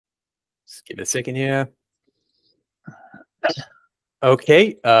Just give it a second here.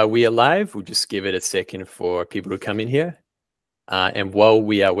 Okay, we are live. We'll just give it a second for people to come in here. And while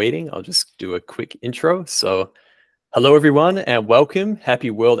we are waiting, I'll just do a quick intro. So hello, everyone, and welcome.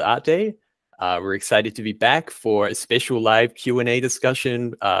 Happy World Art Day. We're excited to be back for a special live Q&A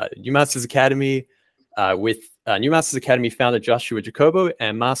discussion, New Masters Academy, with New Masters Academy founder Joshua Jacobo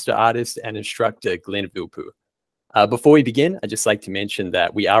and master artist and instructor Vilppu. Before we begin, I'd just like to mention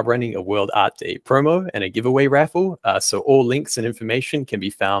that we are running a World Art Day promo and a giveaway raffle. So all links and information can be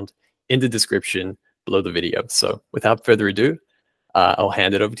found in the description below the video. So without further ado, I'll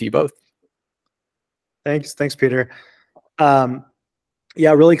hand it over to you both. Thanks, Peter. Yeah,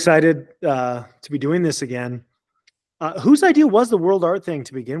 really excited to be doing this again. Whose idea was the World Art thing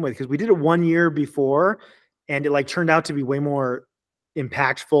to begin with? Because we did it 1 year before, and it turned out to be way more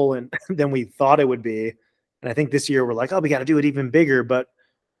impactful and than we thought it would be. And I think this year we're like, oh, we got to do it even bigger. But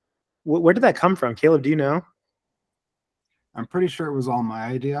where did that come from? Caleb, do you know? I'm pretty sure it was all my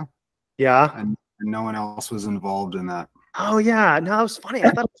idea. Yeah. And no one else was involved in that. Oh, yeah. No, it was funny. I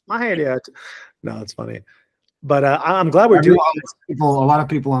thought it was my idea. No, it's funny. But I'm glad we're doing this. A lot of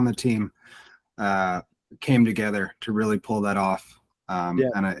people on the team came together to really pull that off. And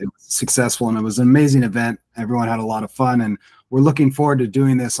it was successful, and it was an amazing event. Everyone had a lot of fun, and we're looking forward to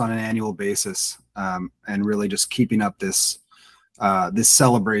doing this on an annual basis, and really just keeping up this this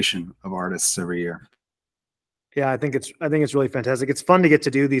celebration of artists every year. Yeah, I think it's really fantastic. It's fun to get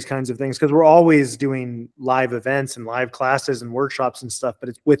to do these kinds of things because we're always doing live events and live classes and workshops and stuff, but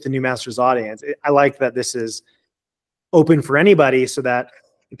it's with the New Masters audience. I like that this is open for anybody, so that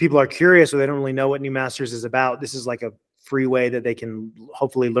if people are curious or they don't really know what New Masters is about, this is like a free way that they can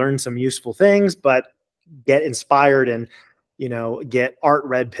hopefully learn some useful things, but get inspired and, get art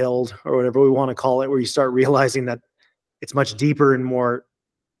red pilled or whatever we want to call it, where you start realizing that it's much deeper and more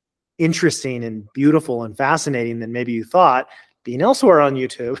interesting and beautiful and fascinating than maybe you thought being elsewhere on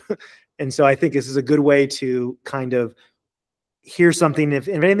YouTube. And so I think this is a good way to kind of hear something. If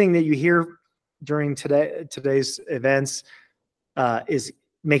anything that you hear during today's events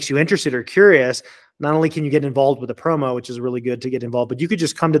makes you interested or curious, not only can you get involved with the promo, which is really good to get involved, but you could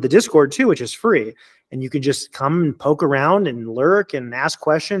just come to the Discord too, which is free. And you can just come and poke around and lurk and ask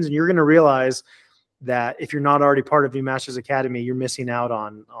questions. And you're going to realize that if you're not already part of New Masters Academy, you're missing out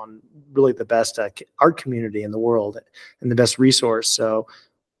on really the best art community in the world and the best resource. So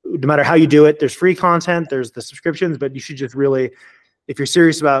no matter how you do it, there's free content, there's the subscriptions, but you should just really, if you're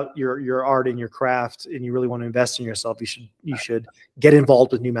serious about your art and your craft and you really want to invest in yourself, you should get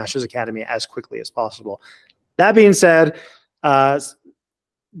involved with New Masters Academy as quickly as possible. That being said,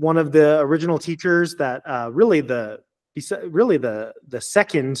 one of the original teachers that really the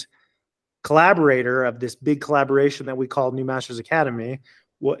second collaborator of this big collaboration that we call New Masters Academy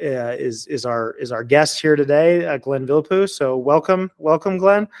is our guest here today, Vilppu. So welcome,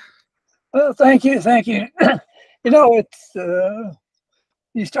 Glenn. Well, thank you. It's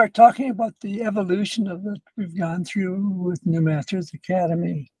you start talking about the evolution of what we've gone through with New Masters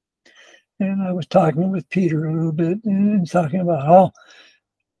Academy, and I was talking with Peter a little bit and talking about how,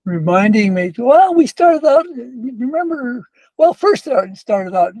 reminding me, well, we started out, remember, well, first it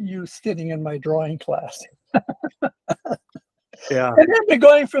started out you sitting in my drawing class. Yeah. And then we're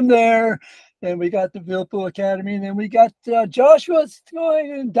going from there, and we got the Vilppu Academy, and then we got Joshua's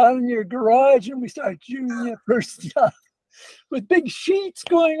going and down in your garage, and we started doing that first stuff with big sheets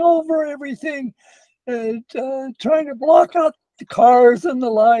going over everything and trying to block out the cars and the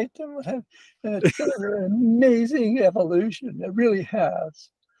light and what have. And it's been an amazing evolution. It really has.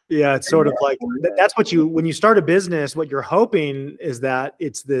 Yeah, it's sort of like that's what when you start a business, what you're hoping is that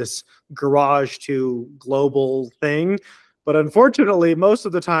it's this garage to global thing. But unfortunately, most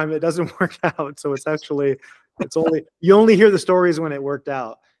of the time it doesn't work out. So you only hear the stories when it worked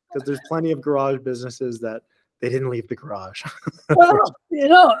out, because there's plenty of garage businesses that they didn't leave the garage. Well,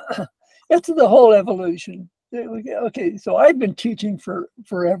 it's the whole evolution. Okay, so I've been teaching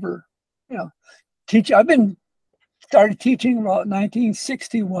forever. I've been started teaching about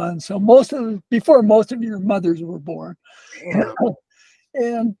 1961, so before most of your mothers were born. Yeah.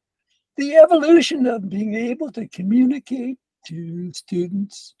 And the evolution of being able to communicate to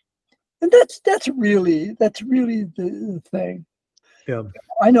students, and that's really the thing. Yeah.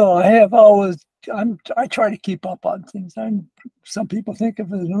 I know I try to keep up on things. Some people think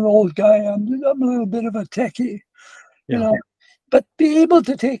of as an old guy. I'm a little bit of a techie, but be able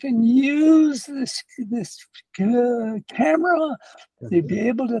to take and use this camera to be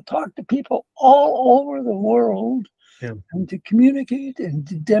able to talk to people all over the world, and to communicate and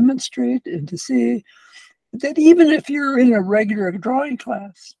to demonstrate and to see that even if you're in a regular drawing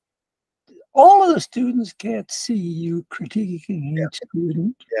class, all of the students can't see you critiquing each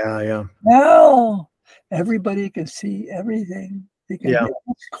student. Yeah. Now everybody can see everything. They can Yeah.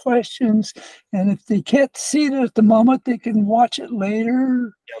 ask questions, and if they can't see it at the moment, they can watch it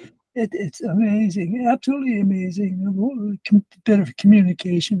later. It's amazing, absolutely amazing. A bit of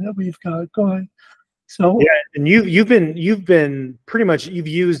communication that we've got going. So yeah, and you've been pretty much, you've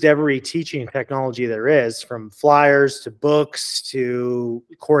used every teaching technology there is, from flyers to books to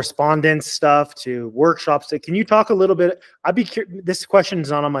correspondence stuff to workshops. Can you talk a little bit? This question is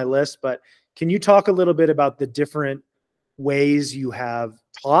not on my list, but can you talk a little bit about the different ways you have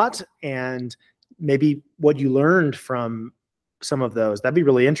taught and maybe what you learned from some of those? That'd be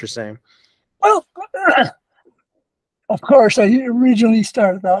really interesting. well, of course, I originally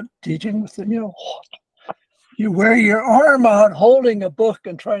started out teaching with you wear your arm out holding a book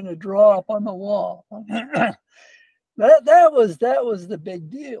and trying to draw up on the wall. that was the big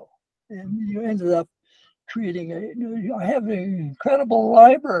deal, and you ended up creating I have an incredible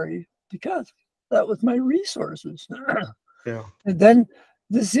library because that was my resources. Yeah. And then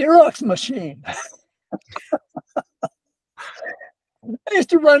the Xerox machine. I used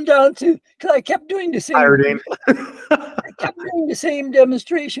to run down to, because I kept doing the same. I kept doing the same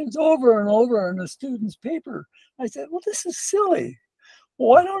demonstrations over and over on the student's paper. I said, well, this is silly.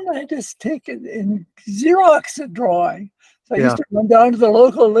 Why don't I just take it and Xerox a drawing? So I used to run down to the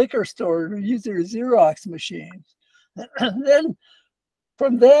local liquor store to use their Xerox machines. Then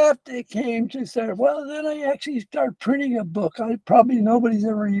from that, it came to say, well, then I actually started printing a book. Nobody's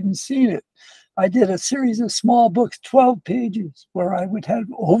ever even seen it. I did a series of small books, 12 pages, where I would have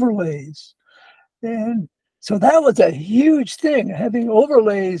overlays. And so that was a huge thing, having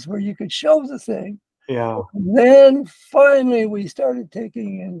overlays where you could show the thing. Yeah. And then finally, we started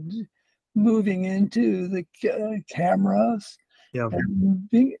taking and moving into the cameras. Yeah.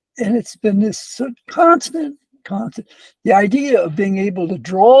 And it's been this constant. The idea of being able to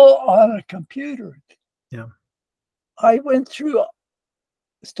draw on a computer. Yeah. I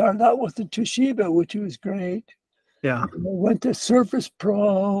started out with the Toshiba, which was great. Yeah. I went to Surface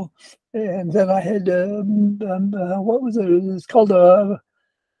Pro, and then I had what was it? It's called a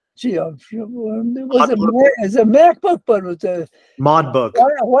it was a MacBook, but it was a Mod book.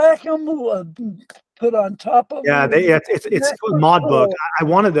 Wacom put on top of Yeah, it's Mod book. Pro. I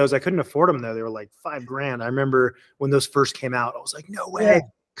wanted those. I couldn't afford them though. They were like $5,000. I remember when those first came out. I was like, no way,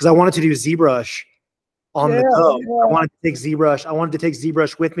 because I wanted to do ZBrush on the go. I wanted to take ZBrush. I wanted to take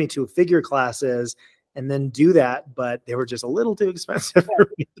ZBrush with me to figure classes and then do that, but they were just a little too expensive for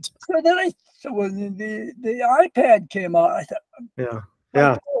me. So when the iPad came out, I thought,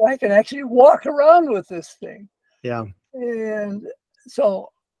 I can actually walk around with this thing. Yeah. And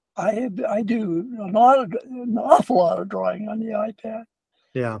so I do an awful lot of drawing on the iPad.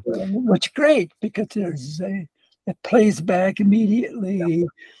 Yeah. Which is great because it plays back immediately. Yeah.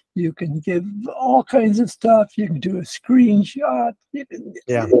 You can give all kinds of stuff. You can do a screenshot.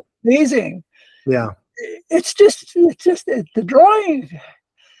 It's amazing. Yeah. It's just the drawing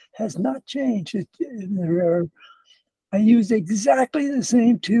has not changed. I use exactly the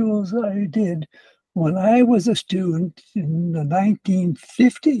same tools I did when I was a student in the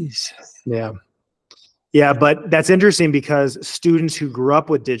 1950s. Yeah. Yeah, but that's interesting because students who grew up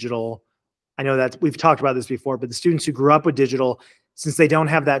with digital, I know that we've talked about this before, but the students who grew up with digital, since they don't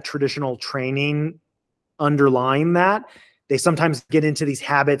have that traditional training underlying that, they sometimes get into these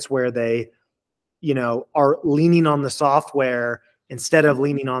habits where they, are leaning on the software instead of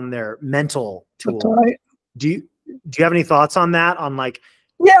leaning on their mental tool. Right. Do you have any thoughts on that? On like,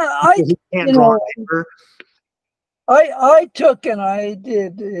 I took and I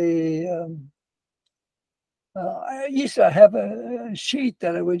did I used to have a sheet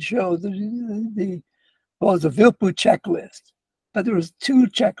that I would show the Vilppu checklist, but there was 2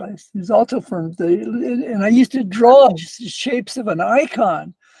 checklists. There's also and I used to draw shapes of an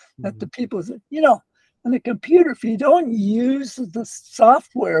icon that the people said, on the computer, if you don't use the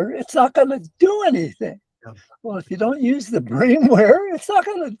software, it's not going to do anything. Yeah. Well, if you don't use the brainware, it's not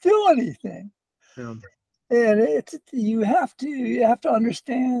going to do anything. Yeah. And you have to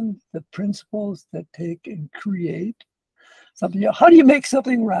understand the principles that take and create something. How do you make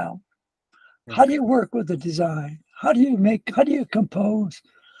something round? Yeah. How do you work with the design? How do you compose?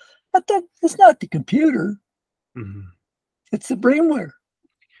 It's not the computer. Mm-hmm. It's the brainware.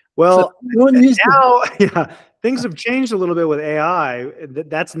 Well, now, things have changed a little bit with AI.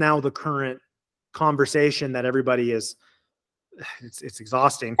 That's now the current conversation that everybody is. It's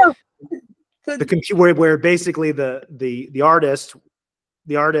exhausting. The computer, where basically the artist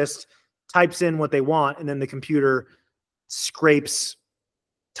types in what they want, and then the computer scrapes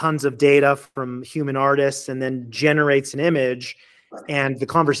tons of data from human artists and then generates an image. And the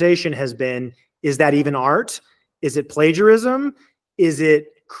conversation has been, is that even art? Is it plagiarism? Is it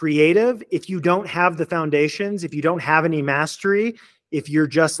creative? If you don't have the foundations, if you don't have any mastery, if you're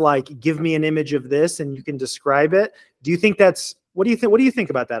just like, give me an image of this and you can describe it, do you think that's, what do you think? What do you think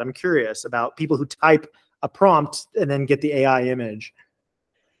about that? I'm curious about people who type a prompt and then get the AI image.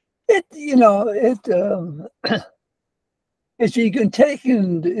 As you can take,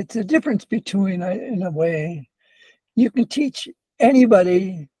 and it's a difference between, in a way, you can teach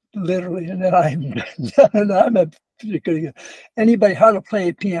anybody literally, and then I'm a particularly anybody how to play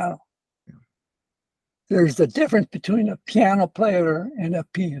a piano. There's a difference between a piano player and a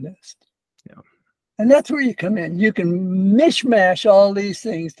pianist. Yeah. And that's where you come in. You can mishmash all these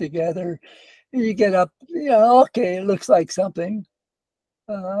things together. And you get up, okay, it looks like something,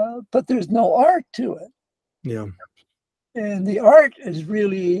 but there's no art to it. Yeah. And the art is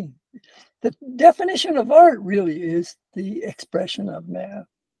really, the definition of art really is the expression of man.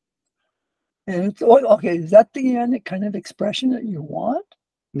 And it's, okay, is that the kind of expression that you want?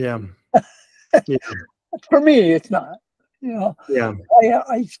 Yeah. Yeah. For me, it's not. Yeah.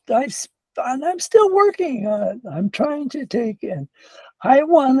 I'm still working on it. I'm trying to take, and I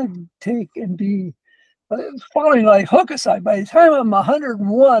want to take and be following like Hokusai. By the time I'm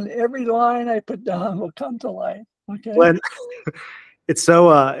 101, every line I put down will come to life. Okay. When it's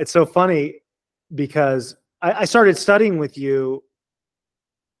so funny because I started studying with you,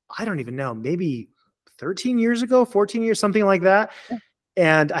 I don't even know, maybe 13 years ago, 14 years, something like that.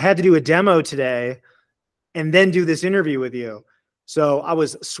 And I had to do a demo today and then do this interview with you. So I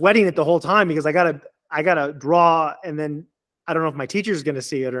was sweating it the whole time because I gotta draw, and then I don't know if my teacher's going to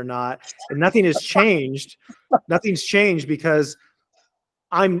see it or not. And nothing has changed. Nothing's changed because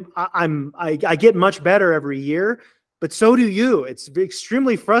I get much better every year, but so do you. It's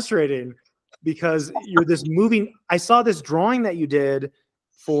extremely frustrating because you're this moving. I saw this drawing that you did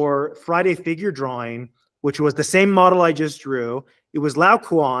for Friday figure drawing, which was the same model I just drew. It was Lao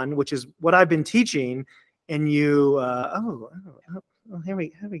Kuan, which is what I've been teaching. And you, here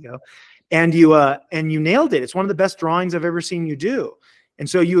we go. And you nailed it. It's one of the best drawings I've ever seen you do. And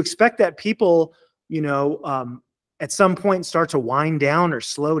so you expect that people, at some point start to wind down or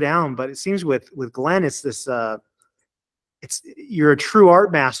slow down. But it seems with Glenn, it's this, you're a true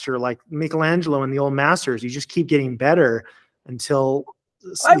art master, like Michelangelo and the old masters. You just keep getting better until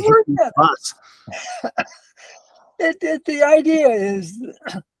I work at it. The idea is,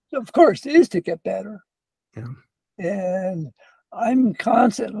 of course, is to get better. Yeah. And I'm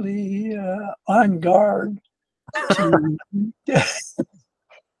constantly on guard.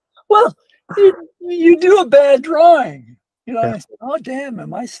 Well, you do a bad drawing. I say, oh, damn,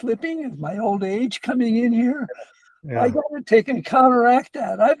 am I slipping? Is my old age coming in here? Yeah. I got to take and counteract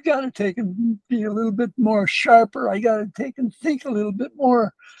that. I've got to take and be a little bit more sharper. I got to take and think a little bit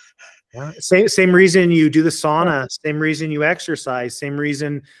more. Yeah. Same reason you do the sauna, same reason you exercise, same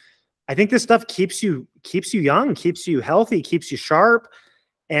reason. I think this stuff keeps you young, keeps you healthy, keeps you sharp.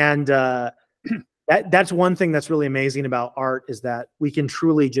 And that's one thing that's really amazing about art, is that we can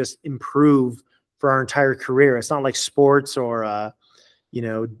truly just improve for our entire career. It's not like sports or,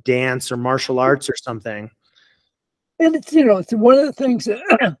 dance or martial arts or something. And it's one of the things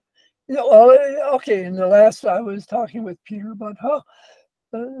that, okay, in the last, I was talking with Peter about how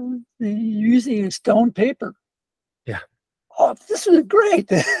using stone paper. Yeah. Oh, this is great.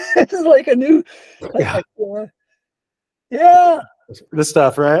 This is like a new, This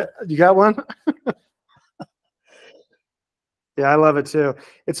stuff, right? You got one? Yeah, I love it too.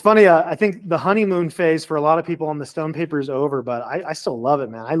 It's funny. I think the honeymoon phase for a lot of people on the stone paper is over, but I still love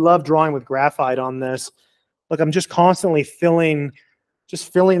it, man. I love drawing with graphite on this. Look, I'm just constantly filling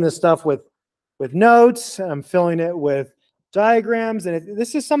this stuff with notes, and I'm filling it with diagrams. And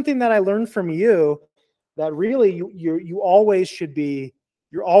this is something that I learned from you, that really you always should be,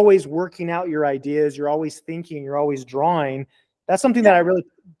 you're always working out your ideas. You're always thinking, you're always drawing. That's something that I really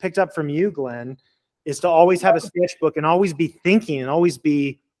picked up from you, Glenn, is to always have a sketchbook and always be thinking and always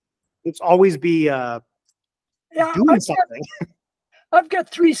be doing something. I've got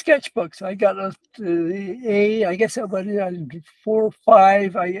 3 sketchbooks. I got I guess I went 4,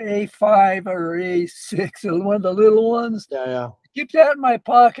 5, A5 or A6, one of the little ones. Yeah. Keep that in my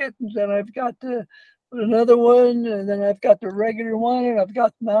pocket, and then I've got another one, and then I've got the regular one, and I've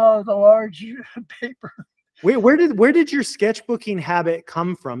got now the large paper. Where did your sketchbooking habit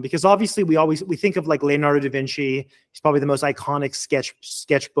come from? Because obviously we think of like Leonardo da Vinci. He's probably the most iconic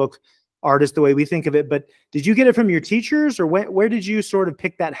sketchbook artist the way we think of it. But did you get it from your teachers, or where did you sort of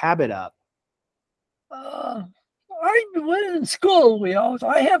pick that habit up? I when in school,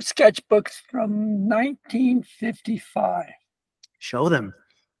 I have sketchbooks from 1955. Show them.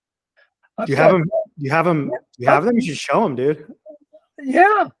 I've Do you have got- them? Do you have them? Do you have them? You should show them, dude.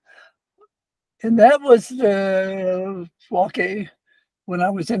 Yeah. And that was okay, when I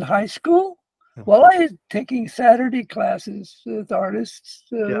was in high school. Well, I was taking Saturday classes with artists.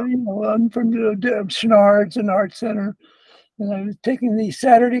 I'm from Chenard's and Art Center, and I was taking these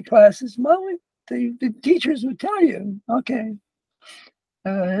Saturday classes. Well, the teachers would tell you, okay,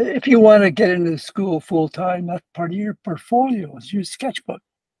 if you want to get into school full time, that's part of your portfolio is your sketchbook.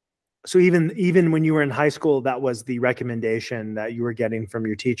 So even when you were in high school, that was the recommendation that you were getting from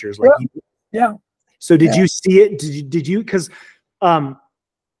your teachers. Like, yeah. So did you see it? Did you? Because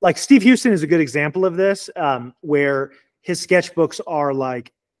like Steve Houston is a good example of this, where his sketchbooks are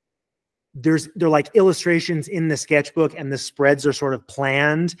like, they're like illustrations in the sketchbook, and the spreads are sort of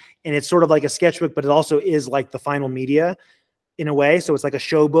planned, and it's sort of like a sketchbook, but it also is like the final media in a way. So it's like a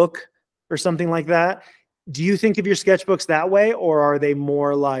show book or something like that. Do you think of your sketchbooks that way, or are they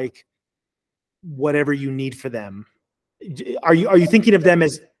more like whatever you need for them? Are you thinking of them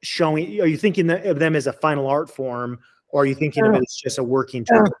as showing? Are you thinking of them as a final art form, or are you thinking of it as just a working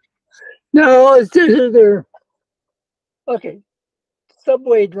tool? No, they're okay.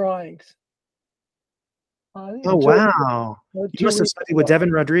 Subway drawings. Oh wow! You must have studied with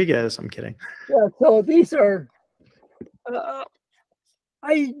Devin Rodriguez. I'm kidding. Yeah. So these are.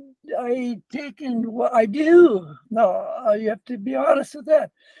 I taken what I do. No, you have to be honest with that,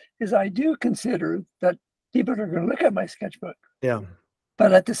 is I do consider that people are going to look at my sketchbook. Yeah.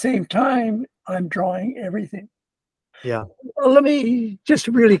 But at the same time, I'm drawing everything. Yeah. Well, let me just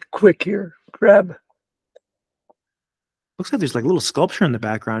really quick here grab. Looks like there's like a little sculpture in the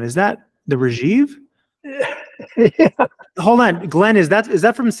background. Is that the Rajiv? Yeah. Hold on, Glenn. Is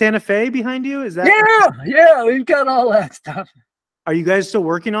that from Santa Fe behind you? Is that? Yeah. We've got all that stuff. Are you guys still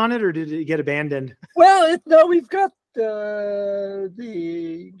working on it, or did it get abandoned? Well, no, we've got the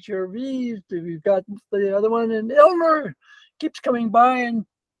Jervis, we've got the other one, and Elmer keeps coming by and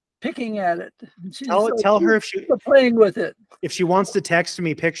picking at it. Tell her if she's playing with it. If she wants to text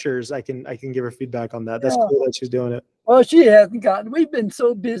me pictures, I can give her feedback on that. That's cool that she's doing it. Well, she hasn't gotten. We've been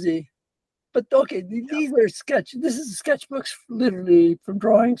so busy. But okay, these are This is sketchbooks literally from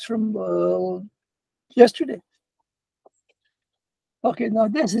drawings from yesterday. Okay, now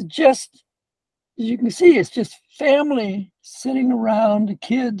this is just, as you can see, it's just family sitting around, the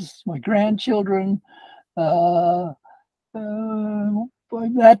kids, my grandchildren, that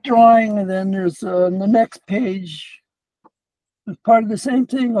drawing, and then there's on the next page, part of the same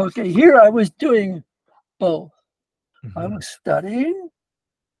thing. Okay, here I was doing both. Mm-hmm. I was studying,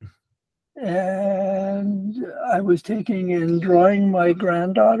 and I was taking and drawing my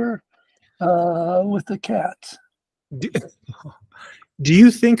granddaughter with the cats. Do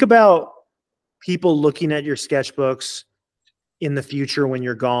you think about people looking at your sketchbooks in the future when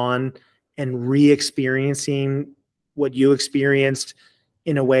you're gone and re-experiencing what you experienced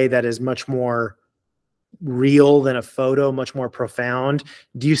in a way that is much more real than a photo, much more profound?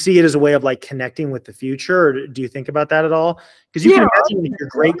 Do you see it as a way of like connecting with the future, or do you think about that at all? Because you can imagine your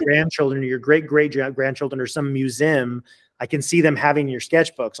great-grandchildren or your great-great-grandchildren or some museum, I can see them having your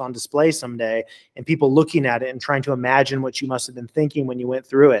sketchbooks on display someday and people looking at it and trying to imagine what you must have been thinking when you went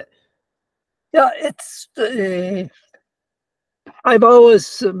through it. Yeah, it's, I've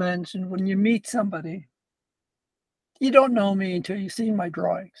always mentioned, when you meet somebody, you don't know me until you see my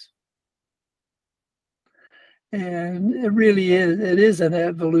drawings. And it really is, it is an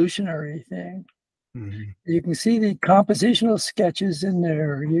evolutionary thing. Mm-hmm. You can see the compositional sketches in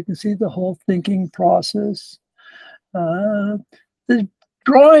there. You can see the whole thinking process. The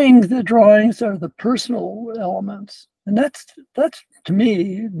drawings are the personal elements. And that's to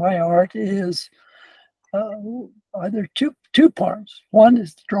me, my art is either two parts. One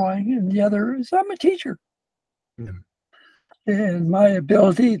is the drawing, and the other is I'm a teacher. Mm-hmm. And my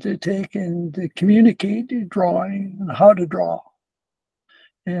ability to take and to communicate drawing and how to draw.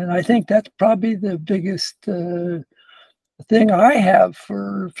 And I think that's probably the biggest thing I have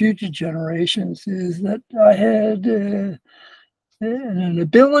for future generations, is that I had an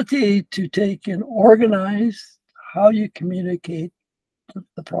ability to take and organize how you communicate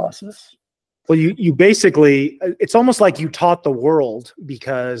the process. Well, you basically, it's almost like you taught the world,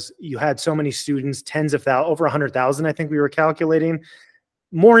 because you had so many students, tens of thousands, over 100,000, I think we were calculating,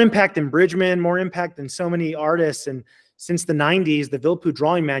 more impact than Bridgman, more impact than so many artists. And since the 90s, the Vilppu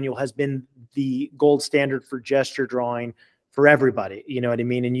drawing manual has been the gold standard for gesture drawing for everybody. You know what I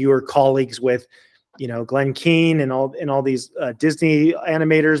mean? And you were colleagues with, Glenn Keane and all these Disney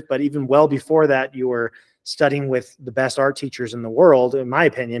animators, but even well before that, you were studying with the best art teachers in the world, in my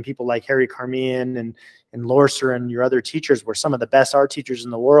opinion. People like Harry Carmian and Lorser and your other teachers were some of the best art teachers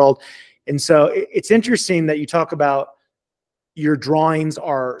in the world. And so it's interesting that you talk about your drawings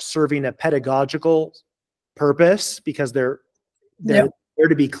are serving a pedagogical purpose because they're there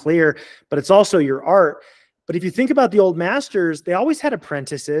to be clear, but it's also your art. But if you think about the old masters, they always had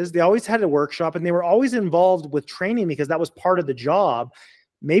apprentices, they always had a workshop, and they were always involved with training because that was part of the job.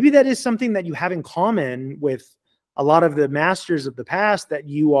 Maybe that is something that you have in common with a lot of the masters of the past, that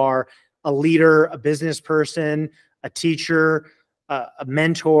you are a leader, a business person, a teacher, a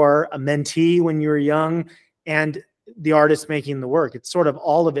mentor, a mentee when you were young, and the artist making the work. It's sort of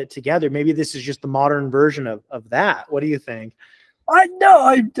all of it together. Maybe this is just the modern version of that. What do you think? I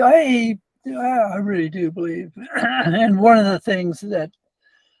really do believe, and one of the things that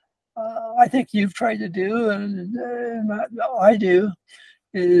I think you've tried to do, and I do,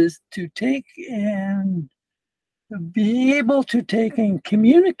 is to take and be able to take and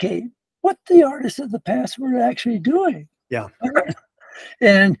communicate what the artists of the past were actually doing. Yeah.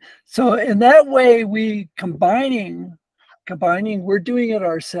 And so in that way, we combining, we're doing it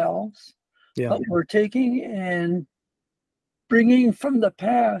ourselves. Yeah. But we're taking and bringing from the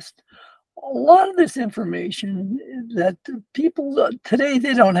past a lot of this information that people today,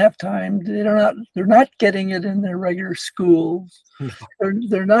 they don't have time. They're not getting it in their regular schools. No.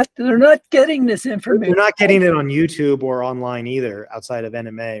 They're not getting this information. They're not getting it on YouTube or online either, outside of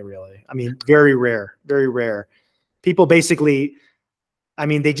NMA, really. I mean, very rare, very rare. People basically, I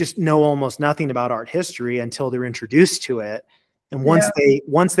mean, they just know almost nothing about art history until they're introduced to it. And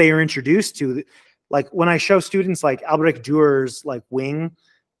once they are introduced to, like when I show students like Albrecht Dührer's like wing,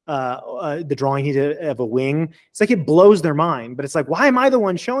 the drawing he did of a wing, it's like it blows their mind. But it's like, why am I the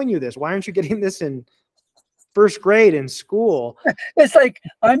one showing you this? Why aren't you getting this in first grade in school? It's like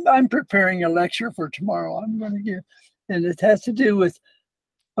I'm preparing a lecture for tomorrow. I'm going to give, and it has to do with,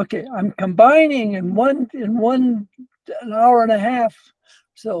 okay, I'm combining in an hour and a half.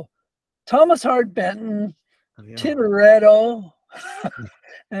 So Thomas Hart Benton, Tintoretto,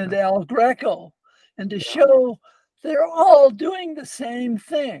 and Al Greco, and to show they're all doing the same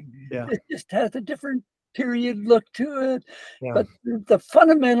thing. Yeah. It just has a different period look to it, but the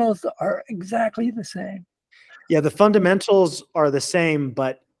fundamentals are exactly the same. Yeah, the fundamentals are the same,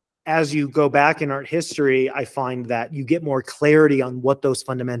 but as you go back in art history, I find that you get more clarity on what those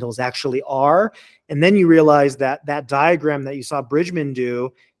fundamentals actually are. And then you realize that that diagram that you saw Bridgman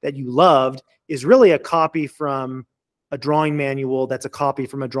do that you loved is really a copy from a drawing manual that's a copy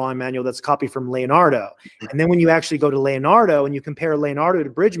from a drawing manual that's a copy from Leonardo. And then when you actually go to Leonardo and you compare Leonardo to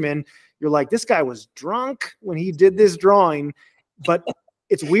Bridgman, you're like, this guy was drunk when he did this drawing. But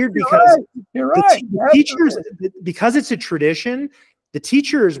it's weird because the teachers, because it's a tradition, the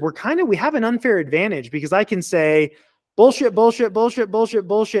teachers were we have an unfair advantage because I can say bullshit, bullshit, bullshit, bullshit,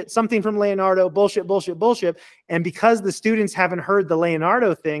 bullshit, something from Leonardo, bullshit, bullshit, bullshit. And because the students haven't heard the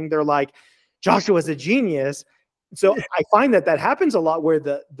Leonardo thing, they're like, Joshua's a genius. So I find that happens a lot where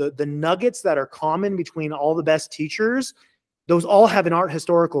the nuggets that are common between all the best teachers, those all have an art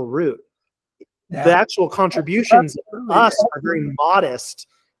historical root. Yeah. The actual contributions of us are very modest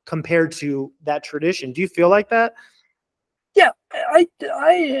compared to that tradition. Do you feel like that? Yeah,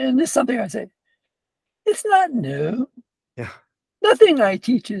 and this is something I say. It's not new. Yeah. Nothing I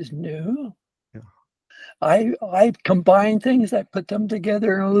teach is new. Yeah. I combine things, I put them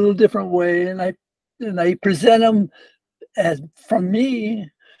together in a little different way, and I present them as from me,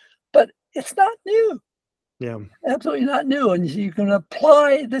 but it's not new. Yeah, absolutely not new. And you can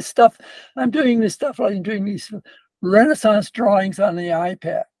apply this stuff. I'm doing this stuff. I'm doing these Renaissance drawings on the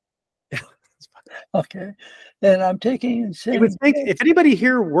iPad. Okay, and I'm taking and saying, you would think if anybody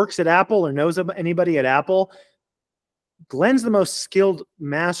here works at Apple or knows anybody at Apple, Glenn's the most skilled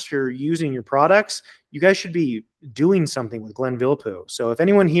master using your products. You guys should be doing something with Glenn Vilppu. So if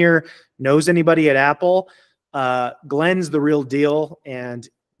anyone here knows anybody at Apple, Glenn's the real deal, and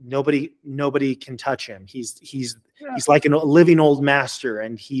nobody can touch him. He's like a living old master,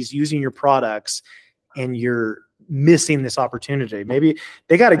 and he's using your products, and you're missing this opportunity. Maybe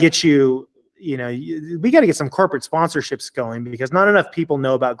they got to get you. We got to get some corporate sponsorships going because not enough people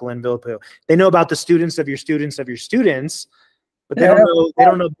know about Glenn Vilppu. They know about the students of your students of your students, but they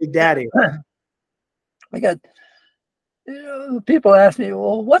don't know Big Daddy. I got people ask me,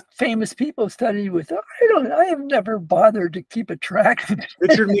 well, what famous people study with? I have never bothered to keep a track of it.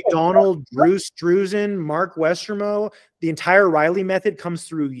 Richard McDonald, Bruce Drusen, Mark Westermo. The entire Riley method comes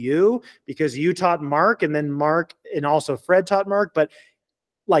through you because you taught Mark, and then Mark and also Fred taught Mark. But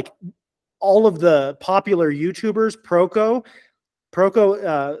like all of the popular YouTubers, Proco,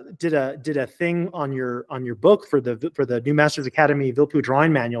 Proko did a thing on your book for the New Masters Academy Vilppu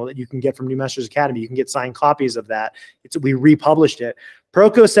drawing manual that you can get from New Masters Academy. You can get signed copies of that. We republished it.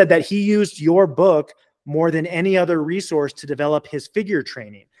 Proko said that he used your book more than any other resource to develop his figure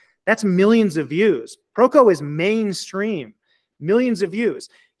training. That's millions of views. Proko is mainstream, millions of views.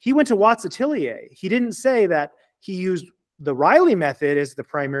 He went to Watts Atelier. He didn't say that he used the Riley method as the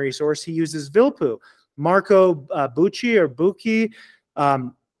primary source. He uses Vilppu. Marco Bucci,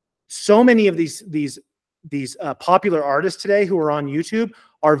 so many of these popular artists today who are on YouTube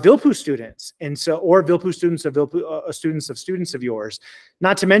are Vilppu students, and so, or Vilppu students of Vilppu, students of yours.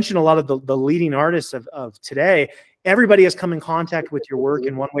 Not to mention a lot of the leading artists of today. Everybody has come in contact with your work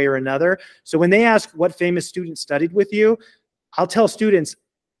in one way or another. So when they ask what famous student studied with you, I'll tell students,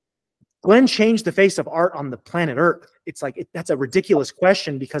 Glenn changed the face of art on the planet Earth. It's like, that's a ridiculous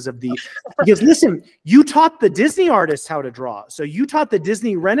question because listen, you taught the Disney artists how to draw. So you taught the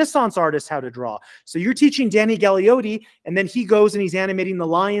Disney Renaissance artists how to draw. So you're teaching Danny Gagliotti, and then he goes and he's animating the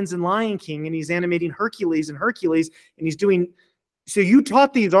lions in Lion King, and he's animating Hercules in Hercules, and he's doing, so you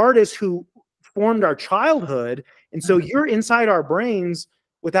taught these artists who formed our childhood. And so you're inside our brains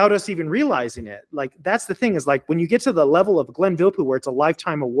without us even realizing it. Like, that's the thing, is like, when you get to the level of Glenn Vilppu, where it's a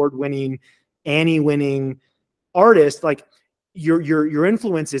lifetime award-winning, Annie-winning artist, like your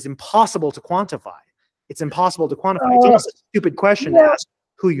influence is impossible to quantify. It's impossible to quantify. It's almost a stupid question to ask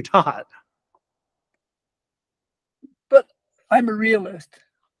who you taught. But I'm a realist.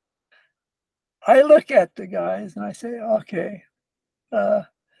 I look at the guys and I say, okay,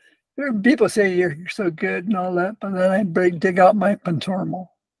 people say you're so good and all that, but then I dig out my Pantormal.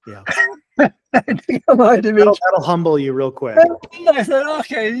 Yeah. That'll humble you real quick. And I said,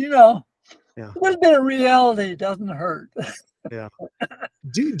 okay, a little bit of reality doesn't hurt. Yeah.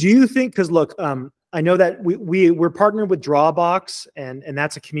 Do you think, because look, I know that we're partnered with Drawbox, and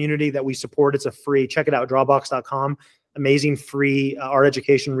that's a community that we support. It's a free, check it out, drawbox.com, amazing free art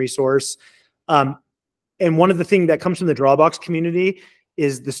education resource. And one of the things that comes from the Drawbox community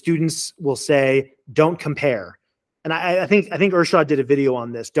is the students will say, don't compare. And I think Urshad did a video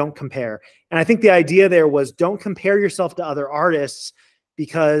on this, don't compare. And I think the idea there was, don't compare yourself to other artists,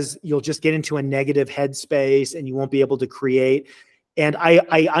 because you'll just get into a negative headspace and you won't be able to create. And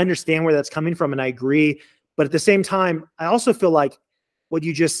I understand where that's coming from, and I agree. But at the same time, I also feel like what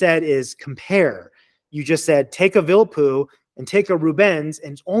you just said is compare. You just said, take a Vilppu and take a Rubens,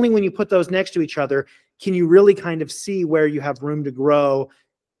 and it's only when you put those next to each other can you really kind of see where you have room to grow.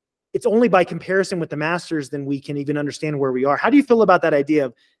 It's only by comparison with the masters then we can even understand where we are. How do you feel about that idea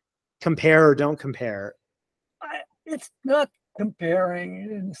of compare or don't compare? It's not comparing,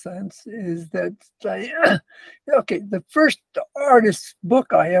 in a sense, is that okay, the first artist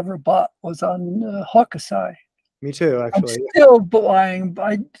book I ever bought was on Hokusai. Me too, actually. I'm still buying.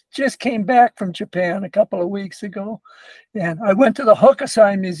 I just came back from Japan a couple of weeks ago, and I went to the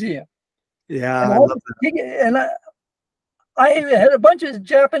Hokusai Museum. Yeah, I love that. And I had a bunch of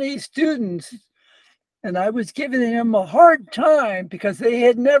Japanese students, and I was giving them a hard time because they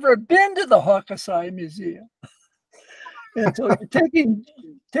had never been to the Hokusai Museum. And so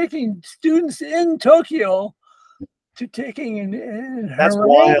taking students in Tokyo to taking and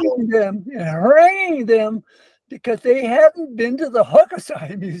haranguing them because they hadn't been to the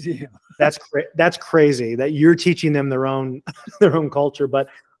Hokusai Museum. That's crazy that you're teaching them their own culture. But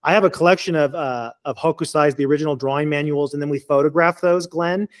I have a collection of Hokusai's, the original drawing manuals, and then we photograph those,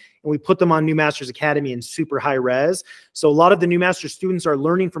 Glenn, and we put them on New Masters Academy in super high res. So a lot of the New Masters students are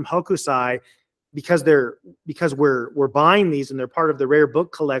learning from Hokusai because we're buying these and they're part of the rare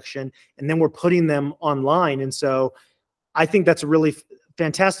book collection, and then we're putting them online. And so I think that's a really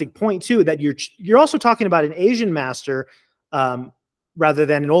fantastic point too, that you're also talking about an Asian master rather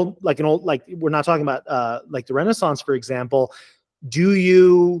than like we're not talking about like the Renaissance, for example. How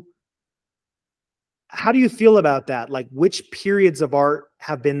do you feel about that? Like, which periods of art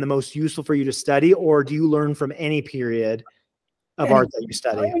have been the most useful for you to study, or do you learn from any period of art that you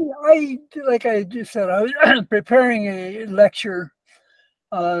study? I like I just said, I was preparing a lecture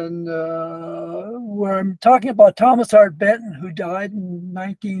on where I'm talking about Thomas Hart Benton, who died in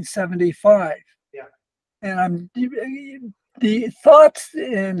 1975. Yeah. And the thoughts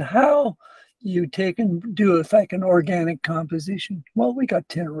in how you take and do it like an organic composition. Well, we got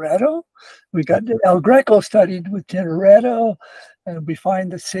Tintoretto, we got El Greco studied with Tintoretto, and we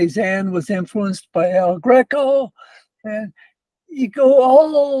find that Cézanne was influenced by El Greco, and you go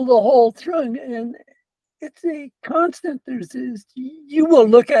all the whole through, and it's a constant. You will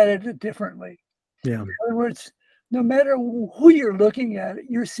look at it differently. Yeah. In other words, no matter who you're looking at,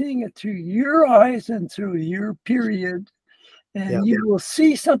 you're seeing it through your eyes and through your period. and you will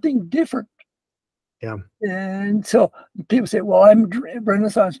see something different. Yeah. And so people say, well, I'm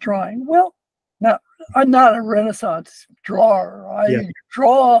Renaissance drawing. Well, now I'm not a Renaissance drawer. I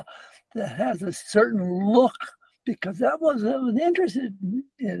draw that has a certain look because I was interested in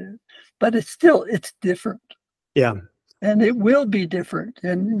it, but it's different. Yeah. And it will be different.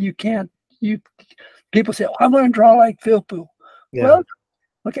 And people say, oh, I'm going to draw like Vilppu. Yeah. Well,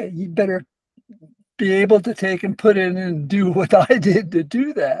 okay, you better be able to take and put in and do what I did to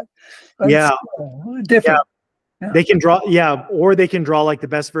do that. But yeah. It's different. Yeah. They can draw, or they can draw like the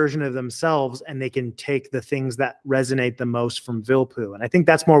best version of themselves, and they can take the things that resonate the most from Vilppu. And I think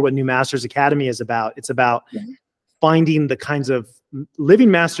that's more what New Masters Academy is about. It's about finding the kinds of living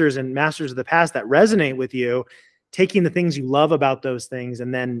masters and masters of the past that resonate with you, taking the things you love about those things,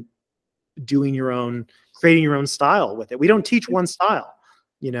 and then creating your own style with it. We don't teach one style,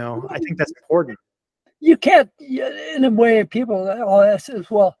 I think that's important. You can't, in a way, people all ask is,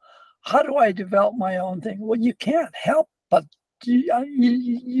 well, how do I develop my own thing? Well, you can't help but you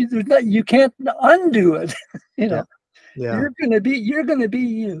can't undo it. You're gonna be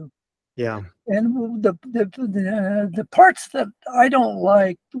you. Yeah. And the parts that I don't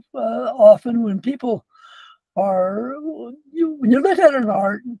like often when people are when you look at an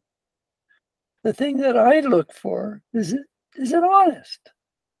art, the thing that I look for is it honest?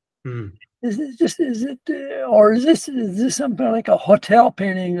 Is this something like a hotel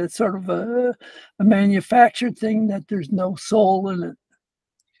painting that's sort of a manufactured thing that there's no soul in it?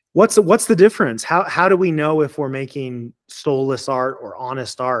 What's the difference? How do we know if we're making soulless art or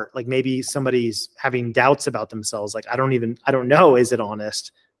honest art? Like maybe somebody's having doubts about themselves. Like I don't know. Is it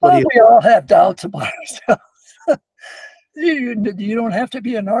honest? We all have doubts about ourselves. You don't have to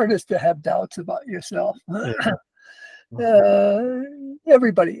be an artist to have doubts about yourself.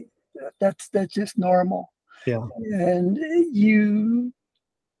 Everybody. That's just normal. Yeah. And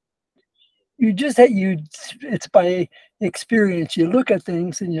it's by experience. You look at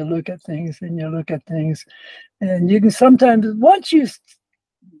things and you look at things and you look at things, and you can sometimes, once you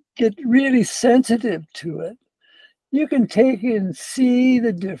get really sensitive to it, you can take and see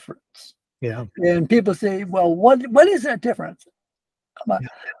the difference. Yeah. And people say, well, what is that difference? Come on. Yeah.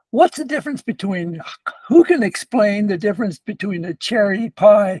 What's the difference between, who can explain the difference between a cherry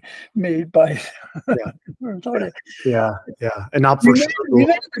pie made by yeah. And not for sure. You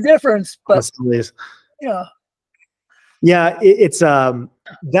know the difference, but it's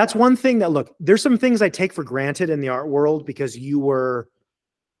that's one thing that, look, there's some things I take for granted in the art world because you were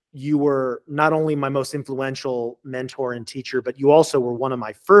not only my most influential mentor and teacher, but you also were one of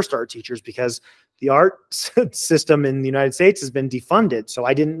my first art teachers, because the art system in the United States has been defunded. So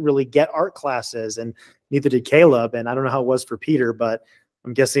I didn't really get art classes, and neither did Caleb. And I don't know how it was for Peter, but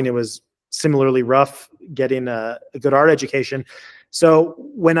I'm guessing it was similarly rough getting a good art education. So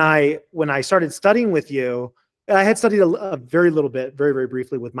when I started studying with you, I had studied a very little bit, very, very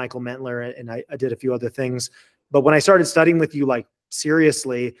briefly with Michael Mentler, and I did a few other things. But when I started studying with you, like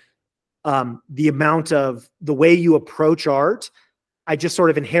seriously, the way you approach art, I just sort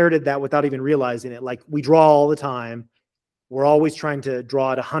of inherited that without even realizing it. Like, we draw all the time. We're always trying to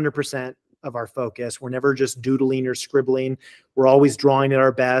draw at 100% of our focus. We're never just doodling or scribbling. We're always drawing at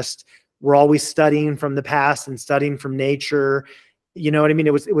our best. We're always studying from the past and studying from nature. You know what I mean?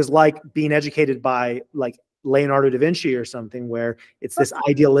 It was like being educated by like Leonardo da Vinci or something, where it's this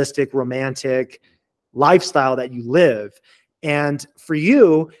idealistic, romantic lifestyle that you live. And for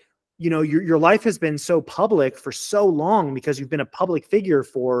you, your life has been so public for so long because you've been a public figure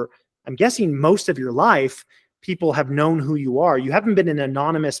for, I'm guessing, most of your life. People have known who you are. You haven't been an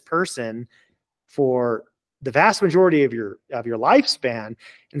anonymous person for the vast majority of your lifespan.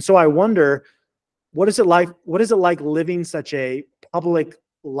 And so I wonder, what is it like living such a public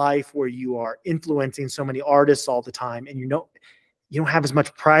life where you are influencing so many artists all the time, and you don't have as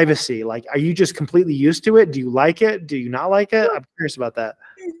much privacy? Like, are you just completely used to it? Do you like it? Do you not like it? I'm curious about that.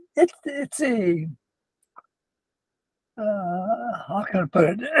 It's a how can I put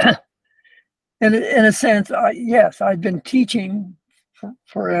it? In a sense, yes, I've been teaching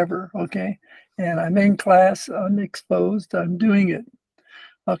forever, okay, and I'm in class, I'm exposed, I'm doing it,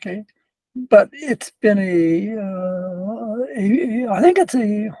 okay, but it's been I think it's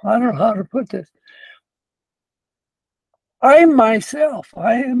I don't know how to put this. I'm myself.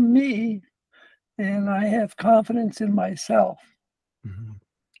 I am me, and I have confidence in myself. Mm-hmm.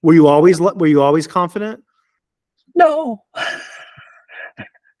 Were you always confident? No,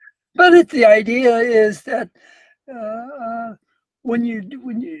 but the idea is that when you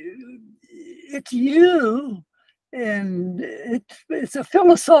it's you, and it's a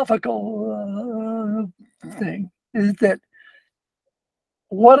philosophical thing, is that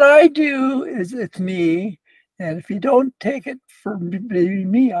what I do is it's me. And if you don't take it for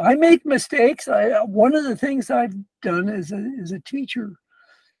me, I make mistakes. One of the things I've done as a teacher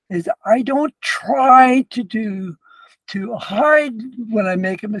is I don't try to hide when I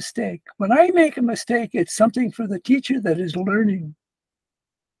make a mistake. When I make a mistake, it's something for the teacher that is learning.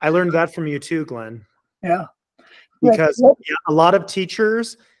 I learned that from you too, Glenn. Yeah. Because a lot of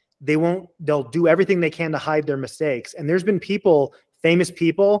teachers, they'll do everything they can to hide their mistakes. And there's been people, famous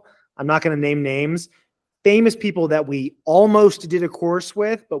people, I'm not going to name names, famous people that we almost did a course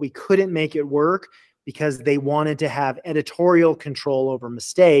with, but we couldn't make it work because they wanted to have editorial control over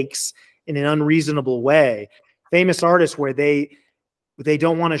mistakes in an unreasonable way. Famous artists where they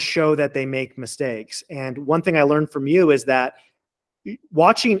don't want to show that they make mistakes. And one thing I learned from you is that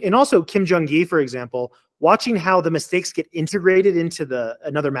watching, and also Kim Jung-gi, for example, watching how the mistakes get integrated into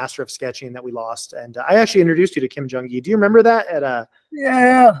another master of sketching that we lost. And I actually introduced you to Kim Jung-gi. Do you remember that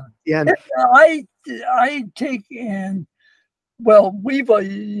yeah. the end? I take and well, we've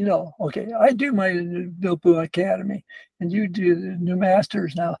okay, I do my Vilppu Academy and you do the new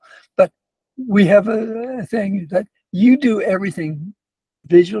masters now, but we have a thing that you do everything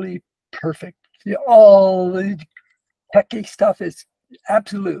visually perfect. All the techie stuff is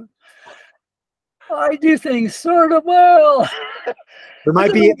absolute. I do things sort of well. There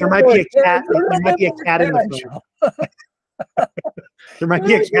might be a cat. There might be a cat in the room. There might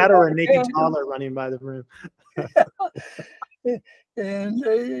be a cat or a naked toddler running by the room.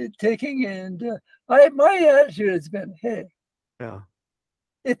 And taking and my attitude has been, hey, yeah,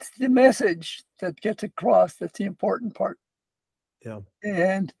 it's the message that gets across that's the important part. Yeah,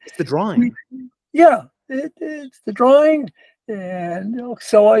 and it's the drawing. It's the drawing, and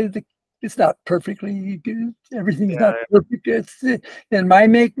so it's not perfectly good. Everything's not perfect. It's and I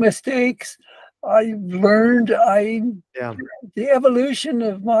make mistakes. I've learned. The evolution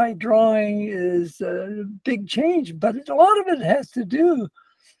of my drawing is a big change, but a lot of it has to do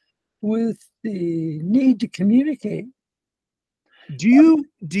with the need to communicate. Do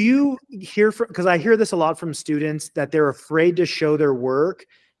you hear from, because I hear this a lot from students, that they're afraid to show their work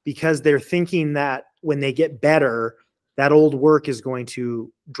because they're thinking that when they get better, that old work is going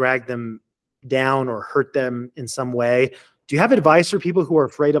to drag them down or hurt them in some way. Do you have advice for people who are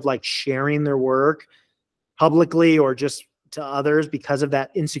afraid of like sharing their work publicly or just to others because of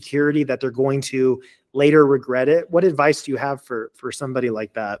that insecurity that they're going to later regret it? What advice do you have for somebody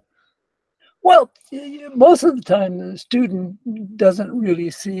like that? Well, most of the time the student doesn't really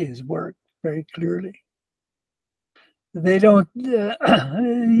see his work very clearly. They don't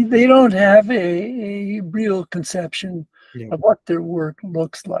have a real conception of what their work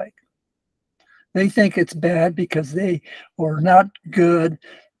looks like. They think it's bad because or not good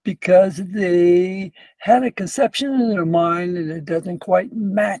because they had a conception in their mind and it doesn't quite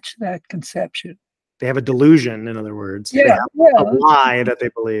match that conception. They have a delusion, in other words. Yeah, a lie that they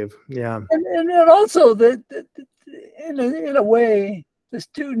believe. Yeah, and also that in a way, the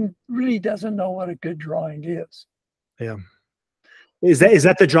student really doesn't know what a good drawing is. Yeah. Is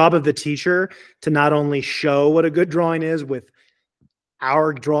that the job of the teacher to not only show what a good drawing is with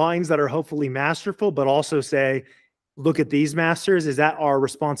our drawings that are hopefully masterful, but also say, look at these masters? Is that our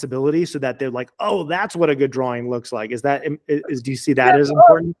responsibility so that they're like, oh, that's what a good drawing looks like? Do you see that as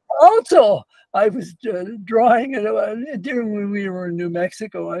important? Also, I was drawing it during when we were in New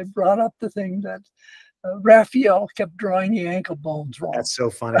Mexico. I brought up the thing that Raphael kept drawing the ankle bones wrong. That's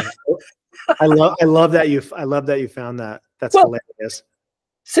so funny. I love that you found that. That's hilarious.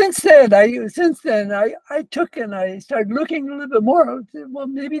 Since then, I took and I started looking a little bit more. Well,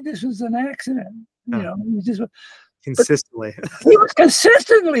 maybe this was an accident. You know, just consistently. He was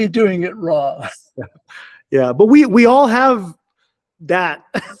consistently doing it wrong. Yeah, but we all have that.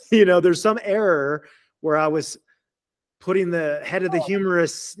 You know, there's some error where I was putting the head of the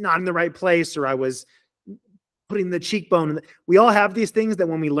humerus not in the right place, or I was putting the cheekbone. We all have these things that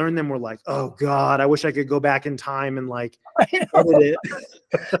when we learn them, we're like, oh God, I wish I could go back in time and like edit it.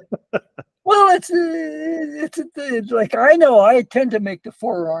 Well, it's like, I know I tend to make the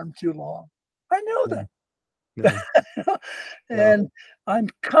forearm too long. I know that. Yeah. And I'm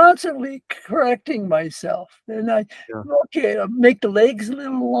constantly correcting myself. And I'll make the legs a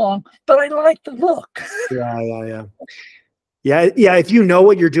little long, but I like the look. Yeah. If you know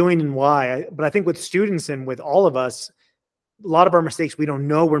what you're doing and why. But I think with students and with all of us, a lot of our mistakes, we don't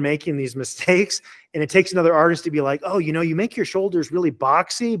know we're making these mistakes. And it takes another artist to be like, oh, you know, you make your shoulders really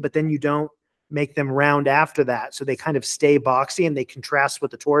boxy, but then you don't make them round after that. So they kind of stay boxy and they contrast with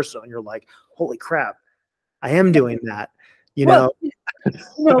the torso. And you're like, holy crap, I am doing that. You know,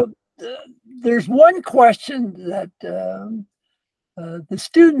 there's one question that the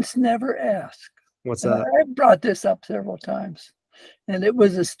students never ask. What's And that? I brought this up several times. And it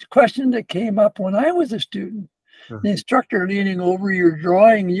was a question that came up when I was a student. The instructor leaning over your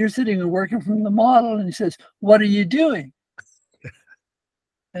drawing, you're sitting and working from the model, and he says, "What are you doing?"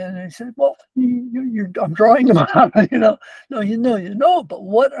 And I said, "Well, I'm drawing the model, you know." "No, you know, but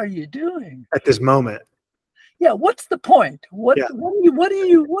what are you doing At this moment? Yeah, what's the point? Yeah. What do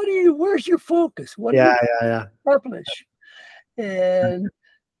you, where's your focus? What do Yeah, you yeah, yeah. accomplish?" And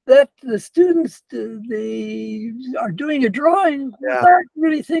that the students, they are doing a drawing Yeah. without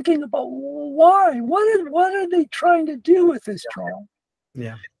really thinking about why. What are they trying to do with this drawing?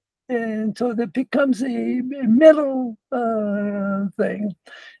 Yeah. And so that becomes a mental thing.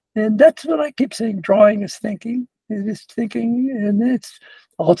 And that's what I keep saying. Drawing is thinking. It is thinking, and it's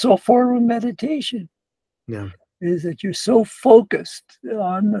also a form of meditation. Yeah. Is that you're so focused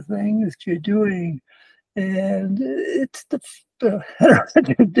on the thing that you're doing, and it's the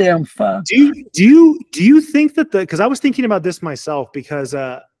damn fun. Do you think that because I was thinking about this myself, because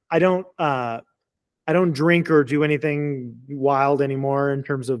I don't drink or do anything wild anymore in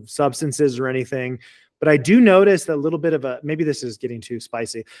terms of substances or anything, but I do notice that a little bit of maybe this is getting too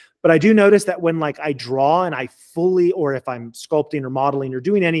spicy, but I do notice that when like I draw and I fully, or if I'm sculpting or modeling or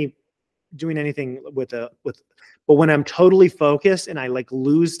doing anything but when I'm totally focused and I like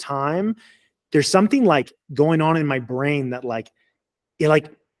lose time, there's something like going on in my brain that like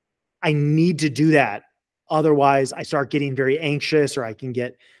I need to do that. Otherwise I start getting very anxious, or I can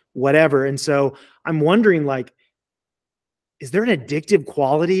get whatever. And so I'm wondering, like, is there an addictive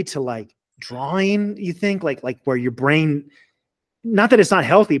quality to like drawing, you think, like where your brain, not that it's not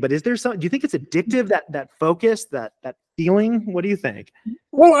healthy, but is there some, do you think it's addictive, that focus, that feeling? What do you think?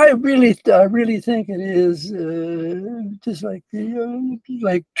 Well, I really think it is just like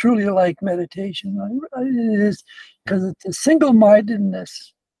truly like meditation. It is, because it's a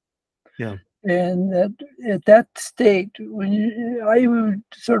single-mindedness. Yeah. And that at that state, I would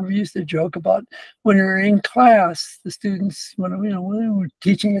sort of used to joke about when you're in class, the students, when we were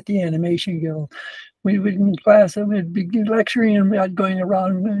teaching at the Animation Guild, we would in class, I would be lecturing, and I'd going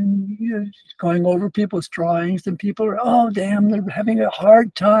around and going over people's drawings, and people are, "Oh, damn, they're having a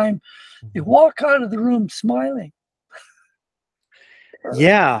hard time." They walk out of the room smiling.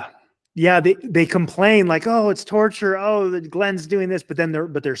 Yeah. Yeah, they complain like, "Oh, it's torture. Oh, Glenn's doing this," but then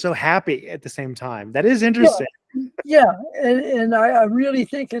they're so happy at the same time. That is interesting. Yeah, and I really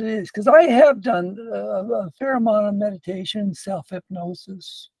think it is, because I have done a fair amount of meditation,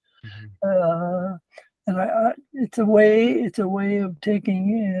 self-hypnosis, and it's a way of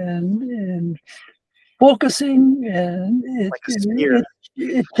taking and focusing, and Like a sphere.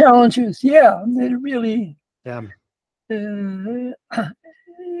 it challenges. Yeah, it really. Yeah.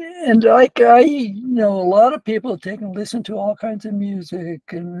 And like a lot of people take and listen to all kinds of music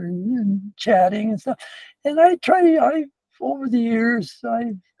and chatting and stuff. And I over the years,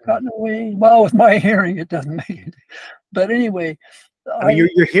 I've gotten away. Well, with my hearing, it doesn't make it. But anyway, I mean,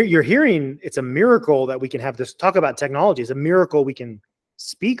 you're hearing. It's a miracle that we can have this talk about technology. It's a miracle we can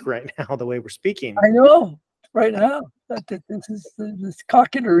speak right now the way we're speaking. I know right now that this is this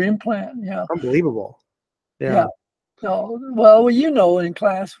cochlear implant. Yeah, unbelievable. Yeah. No, well, in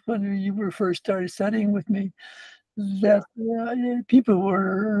class when you were first started studying with me, that people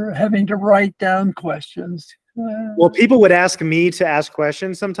were having to write down questions. Well, people would ask me to ask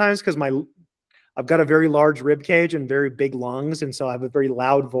questions sometimes because I've got a very large rib cage and very big lungs, and so I have a very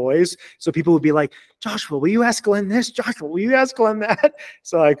loud voice. So people would be like, "Joshua, will you ask Glenn this? Joshua, will you ask Glenn that?"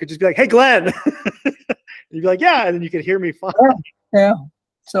 So I could just be like, "Hey, Glenn." You'd be like, "Yeah," and then you could hear me fine. Yeah.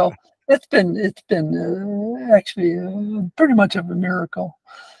 So it's been actually pretty much of a miracle.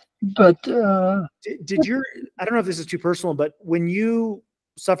 But did your, I don't know if this is too personal, but when you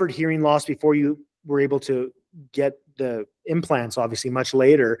suffered hearing loss before you were able to get the implants, obviously much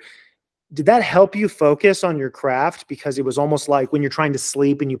later, did that help you focus on your craft? Because it was almost like when you're trying to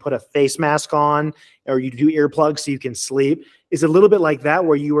sleep and you put a face mask on, or you do earplugs so you can sleep. Is it a little bit like that,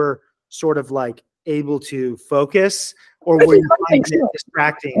 where you were sort of like able to focus, or were you finding it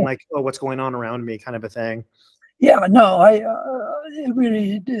distracting, like, "Oh, what's going on around me," kind of a thing? Yeah, no, it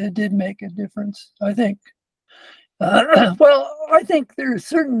really did make a difference, I think. Well, I think there's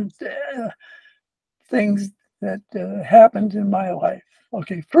certain things that happened in my life.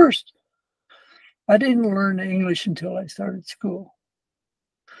 Okay, first, I didn't learn English until I started school.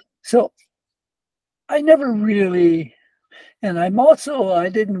 So I never really, and I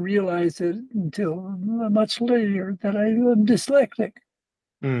didn't realize it until much later that I'm dyslexic.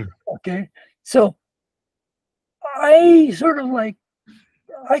 Okay, so I sort of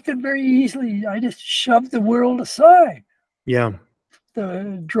I could very easily, I just shoved the world aside. Yeah.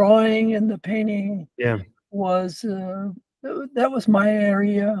 the drawing and the painting was that was my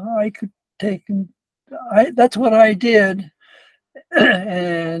area. I could take, that's what I did.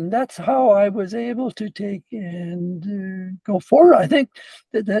 And that's how I was able to take and go forward. I think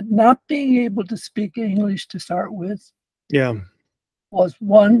that not being able to speak English to start with, was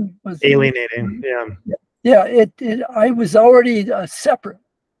alienating. I was already separate.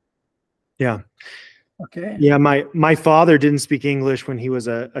 Okay. Yeah, my father didn't speak English when he was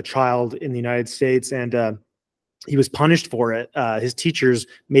a child in the United States, and he was punished for it. His teachers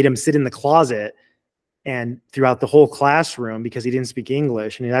made him sit in the closet and throughout the whole classroom because he didn't speak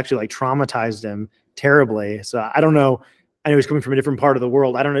English, and it actually like traumatized him terribly. So I don't know. I know he's coming from a different part of the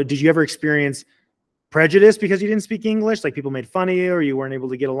world. I don't know. Did you ever experience prejudice because you didn't speak English? Like people made fun of you, or you weren't able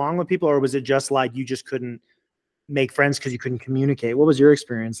to get along with people, or was it just like you just couldn't make friends because you couldn't communicate? What was your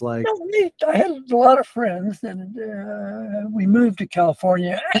experience like? I had a lot of friends, and we moved to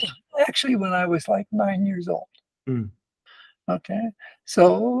California actually when I was like 9 years old. Okay,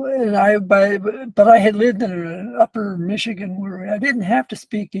 so but I had lived in upper Michigan where I didn't have to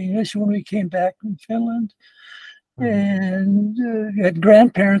speak English when we came back from Finland, and had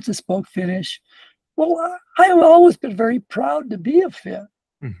grandparents that spoke Finnish. Well, I've always been very proud to be a Finn.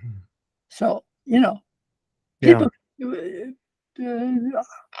 So people,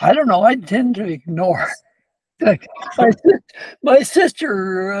 I don't know, I tend to ignore. My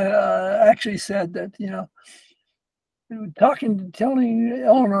sister actually said that, telling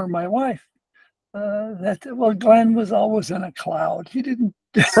Eleanor, my wife, that Glenn was always in a cloud. He didn't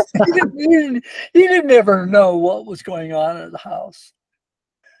he didn't ever know what was going on at the house.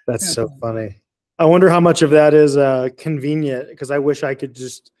 That's so funny. I wonder how much of that is convenient, because I wish I could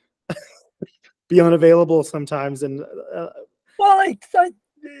just be unavailable sometimes. And well,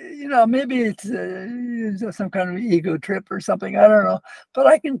 maybe it's some kind of ego trip or something. I don't know, but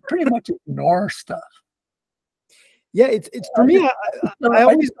I can pretty much ignore stuff. Yeah, it's for me. I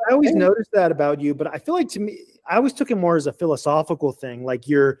always noticed that about you, but I feel like to me, I always took it more as a philosophical thing. Like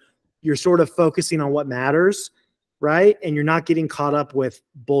you're sort of focusing on what matters, right? And you're not getting caught up with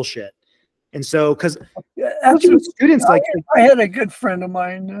bullshit. And so, because actually, students I had a good friend of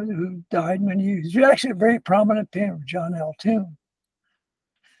mine who died when he was actually a very prominent painter, John L. Toon.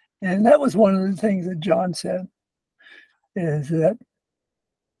 And that was one of the things that John said, is that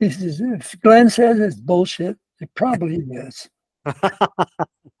if Glenn says it's bullshit, it probably is.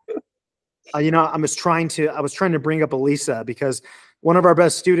 I was trying to bring up Elisa, because one of our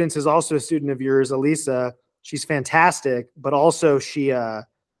best students is also a student of yours, Elisa. She's fantastic, but also she's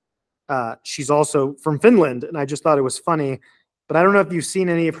also from Finland, and I just thought it was funny. But I don't know if you've seen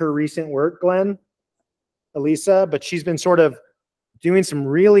any of her recent work, Glenn, Elisa, but she's been sort of doing some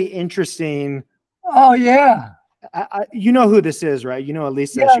really interesting. Oh yeah. You know who this is, right? You know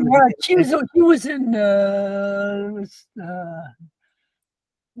Elisa. Yeah, she was in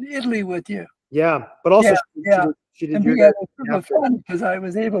Italy with you. Yeah, but also she did. And we had fun because I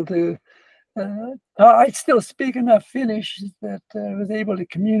was able to. I still speak enough Finnish that I was able to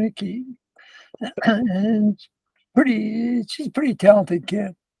communicate, and she's a pretty talented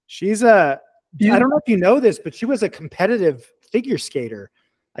kid. She's I don't know if you know this, but she was a competitive figure skater.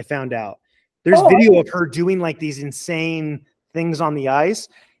 I found out. There's video of her doing like these insane things on the ice.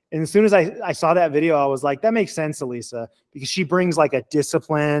 And as soon as I saw that video, I was like, that makes sense, Elisa, because she brings like a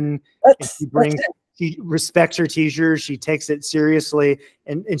discipline. She respects her teachers. She takes it seriously.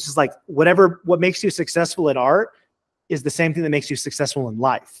 And she's like, what makes you successful at art is the same thing that makes you successful in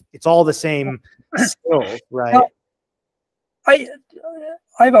life. It's all the same skills, right? Well,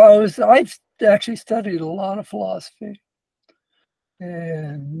 I've actually studied a lot of philosophy.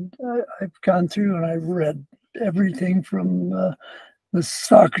 And I've gone through and I've read everything from the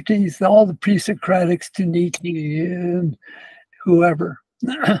Socrates, all the pre-Socratics to Nietzsche and whoever.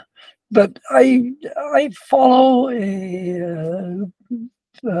 But I follow a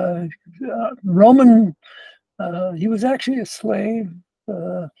Roman. He was actually a slave,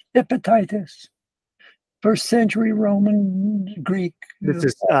 Epictetus, 1st century Roman Greek. This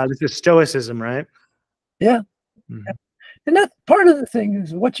is Stoicism, right? Yeah. Mm-hmm. And that's part of the thing,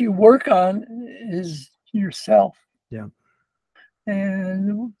 is what you work on is yourself. Yeah.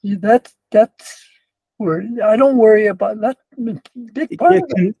 And that's where I don't worry about that. Big part of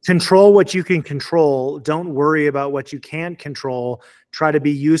it. Control what you can control. Don't worry about what you can't control. Try to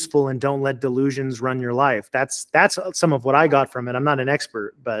be useful and don't let delusions run your life. That's some of what I got from it. I'm not an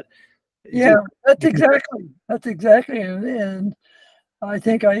expert, but yeah, that's exactly. And I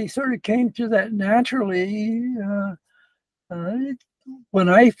think I sort of came to that naturally. when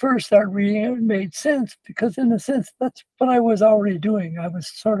I first started reading it, it made sense because, in a sense, that's what I was already doing. I was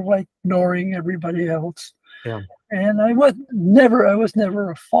sort of like ignoring everybody else, Yeah. and I was never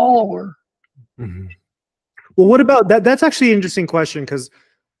a follower. Mm-hmm. Well, what about that? That's actually an interesting question, because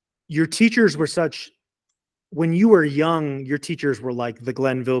your teachers were such, when you were young, your teachers were like the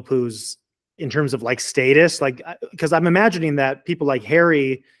Glenn Vilppus in terms of like status, like, because I'm imagining that people like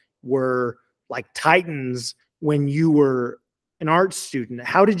Harry were like titans when you were an art student.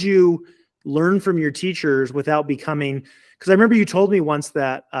 How did you learn from your teachers without becoming, because I remember you told me once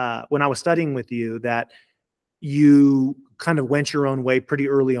that when I was studying with you, that you kind of went your own way pretty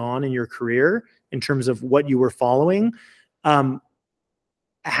early on in your career in terms of what you were following.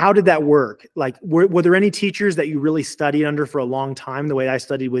 How did that work? Like, were there any teachers that you really studied under for a long time, the way I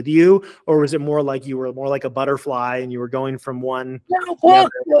studied with you? Or was it more like you were more like a butterfly and you were going from one? Yeah, well,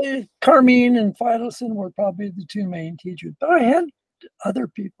 Carmine and Fidelson were probably the two main teachers, but I had other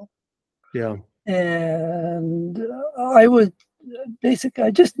people. Yeah. And I was basically,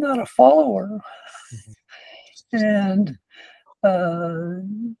 I just not a follower. And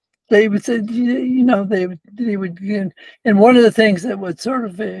they would say, you know, they would begin. And one of the things that was sort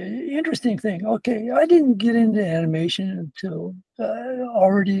of an interesting thing, okay, I didn't get into animation until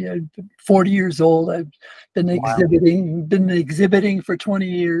already 40 years old. I've been exhibiting for 20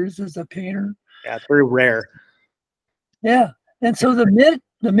 years as a painter. Yeah, it's very rare. Yeah. And so the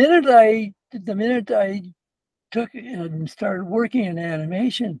minute I took and started working in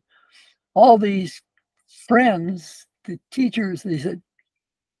animation, all these friends, the teachers, they said,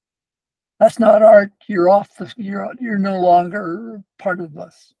 "That's not art. You're off the. You're no longer part of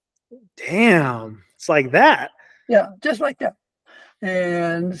us." Damn, it's like that. Yeah, just like that.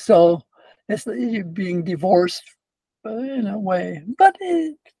 And so it's you're being divorced in a way. But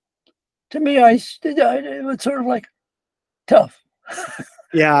to me, it was sort of like tough.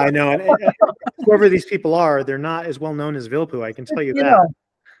 Yeah, I know. And whoever these people are, they're not as well known as Vilppu. I can tell you that. Know,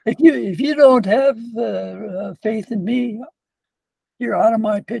 if you don't have faith in me, you're out of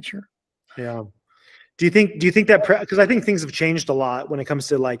my picture. Yeah. Do you think that, because I think things have changed a lot when it comes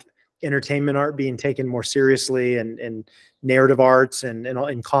to like entertainment art being taken more seriously, and narrative arts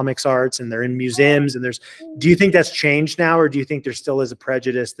and comics arts, and they're in museums, and do you think that's changed now, or do you think there still is a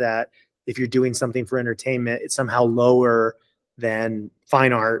prejudice that if you're doing something for entertainment, it's somehow lower than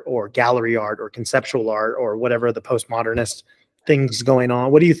fine art or gallery art or conceptual art or whatever the postmodernist things going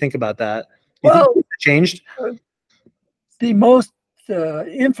on? What do you think about that? Do you think it's changed? The most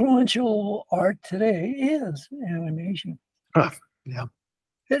influential art today is animation. Yeah.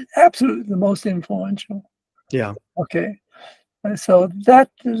 It's absolutely the most influential. Yeah. Okay. So that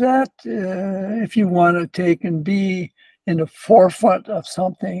if you want to take and be in the forefront of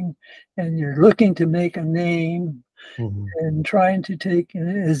something, and you're looking to make a name, and trying to take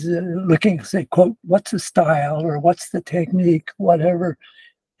is looking, say, quote, what's the style or what's the technique, whatever.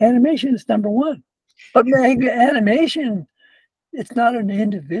 Animation is number one. But animation, it's not an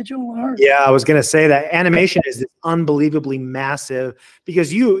individual art. Yeah, I was going to say that animation is unbelievably massive,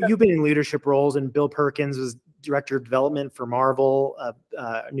 because you've been in leadership roles, and Bill Perkins was director of development for Marvel,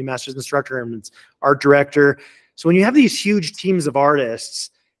 New Masters Instructor, and art director. So when you have these huge teams of artists,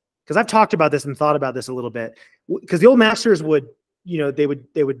 because I've talked about this and thought about this a little bit, because the old masters would,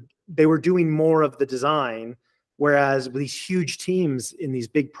 they were doing more of the design, whereas with these huge teams in these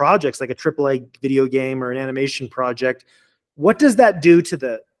big projects like a AAA video game or an animation project, what does that do to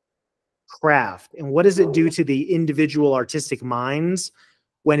the craft, and what does it do to the individual artistic minds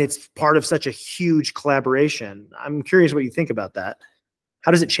when it's part of such a huge collaboration? I'm curious what you think about that.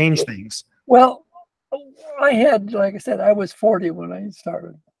 How does it change things? Well, I had, like I said, I was 40 when I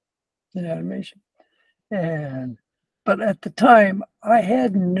started in animation, but at the time I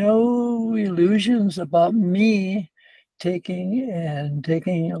had no illusions about me taking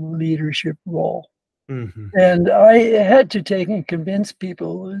a leadership role. And I had to take and convince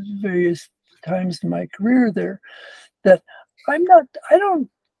people at various times in my career there that I'm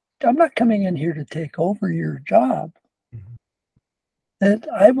not coming in here to take over your job. That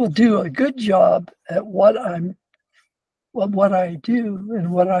I will do a good job at what I do,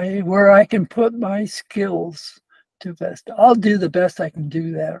 and where I can put my skills to best. I'll do the best I can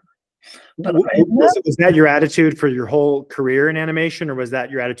do there. But was that your attitude for your whole career in animation, or was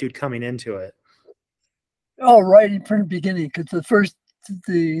that your attitude coming into it? Oh, right from the beginning, because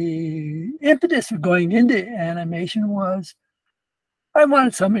the impetus of going into animation was I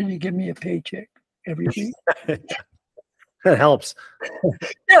wanted somebody to give me a paycheck every week. That helps.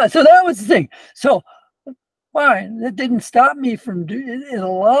 Yeah, so that was the thing. So fine, that didn't stop me from doing it. It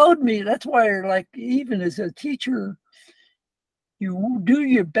allowed me. That's why, like, even as a teacher, you do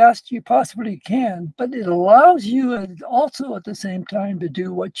your best you possibly can, but it allows you also at the same time to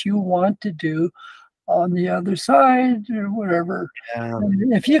do what you want to do on the other side or whatever. Yeah.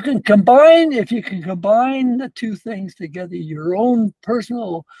 If you can combine the two things together, your own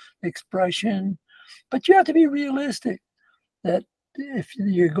personal expression, but you have to be realistic that if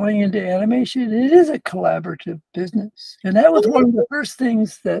you're going into animation, it is a collaborative business. And that was one of the first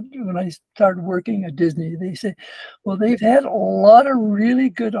things that when I started working at Disney, they say, well, they've had a lot of really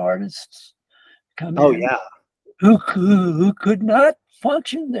good artists come in yeah. who could not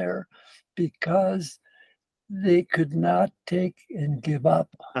function there because they could not take and give up.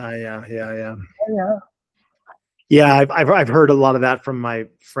 Yeah. Yeah. Yeah, I've heard a lot of that from my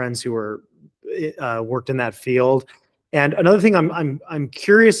friends who were worked in that field. And another thing I'm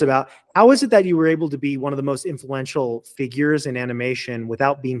curious about, how is it that you were able to be one of the most influential figures in animation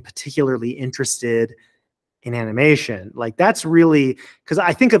without being particularly interested in animation? Like, that's really, because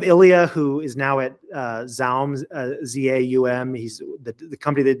I think of Ilya, who is now at Zaum, Zaum. He's the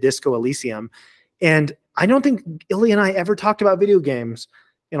company that Disco Elysium. And I don't think Ilya and I ever talked about video games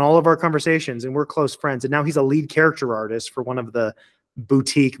in all of our conversations, and we're close friends. And now he's a lead character artist for one of the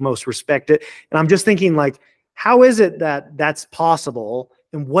boutique most respected. And I'm just thinking, like, how is it that that's possible?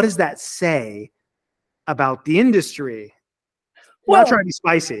 And what does that say about the industry? Well, not trying to be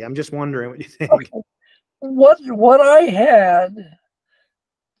spicy. I'm just wondering what you think. Okay. What I had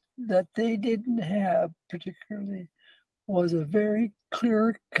that they didn't have particularly was a very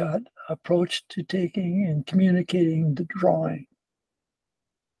clear-cut approach to taking and communicating the drawing.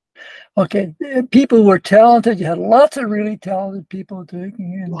 Okay, people were talented. You had lots of really talented people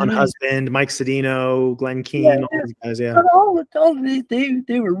taking and Ron Husband, Mike Cedino, Glenn Keane, all these guys. Yeah, but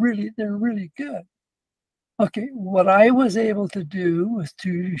they were really good. Okay, what I was able to do was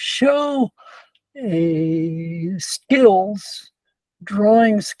to show drawing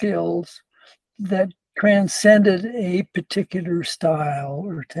skills that transcended a particular style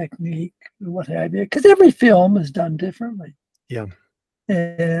or technique or what have you, because every film is done differently. Yeah.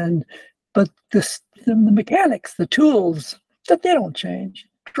 But the mechanics, the tools, that they don't change.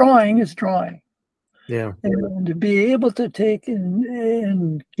 Drawing is drawing. Yeah. And to be able to take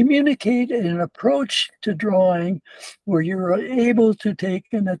and communicate an approach to drawing where you're able to take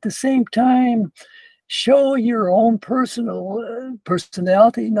and at the same time show your own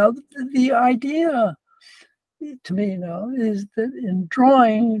personality. Now, the idea to me now is that in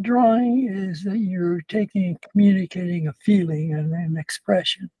drawing is that you're taking and communicating a feeling and an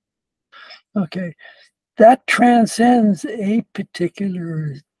expression. Okay, that transcends a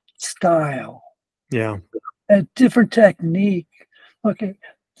particular style. Yeah. A different technique. Okay,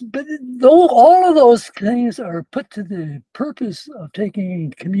 but though all of those things are put to the purpose of taking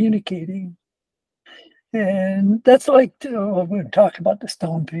and communicating, and that's like, we're going to talk about the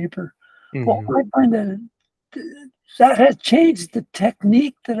stone paper. Mm-hmm. Well, I find that has changed the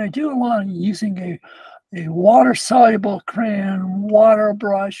technique that I do a lot, using a water-soluble crayon, water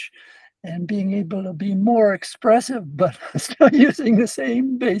brush, and being able to be more expressive, but still using the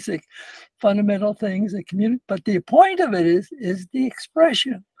same basic fundamental things that communicate. But the point of it is the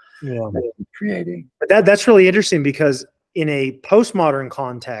expression that you're creating. But that's really interesting, because in a postmodern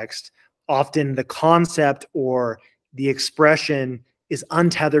context, often the concept or the expression is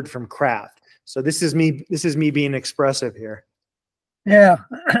untethered from craft. So this is me being expressive here. Yeah.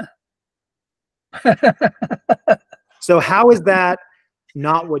 So how is that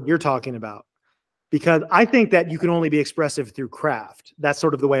not what you're talking about? Because I think that you can only be expressive through craft. That's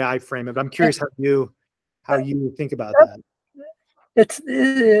sort of the way I frame it. But I'm curious how you think about that. It's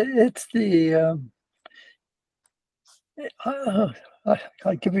the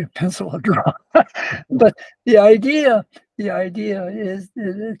I'll give you a pencil to draw. But the idea is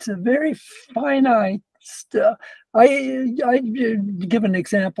that it's a very finite stuff. I give an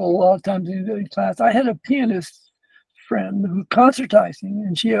example a lot of times in class. I had a pianist friend who concertizing,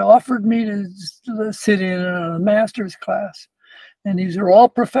 and she offered me to sit in a master's class. And these are all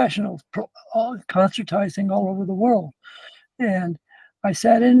professionals, all concertizing all over the world. And I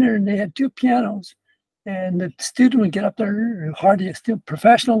sat in there, and they had two pianos. And the student would get up there, hardly a student,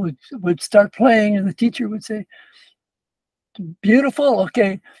 professional would start playing, and the teacher would say, "Beautiful,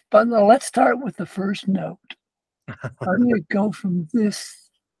 okay, but now let's start with the first note. How do you go from this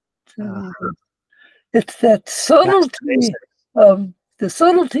to it's that subtlety of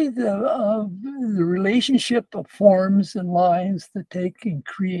the relationship of forms and lines that take and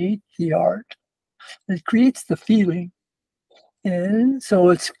create the art. It creates the feeling. And so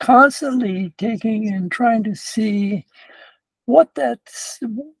it's constantly taking and trying to see what is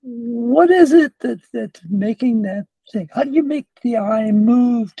it that's making that thing. How do you make the eye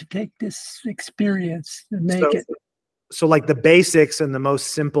move to take this experience and make it? So like the basics and the most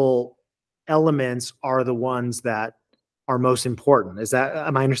simple elements are the ones that are most important.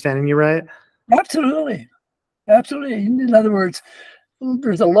 Am I understanding you right? Absolutely. Absolutely. In other words,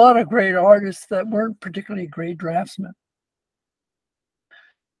 there's a lot of great artists that weren't particularly great draftsmen.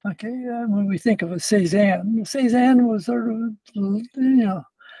 Okay, when we think of a Cézanne was sort of, you know,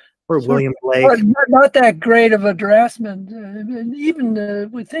 or William Blake, not that great of a draftsman. And even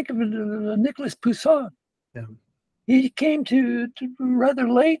we think of Nicholas Poussin. Yeah. He came to rather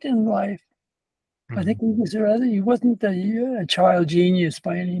late in life. I think he wasn't a child genius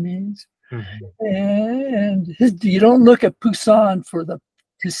by any means. And you don't look at Poussin for the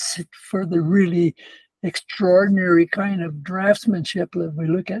really extraordinary kind of draftsmanship that we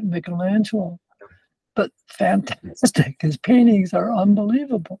look at Michelangelo. But fantastic. His paintings are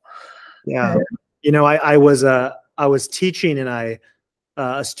unbelievable. Yeah. You know, I was teaching, and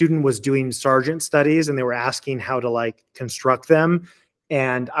a student was doing sergeant studies, and they were asking how to like construct them.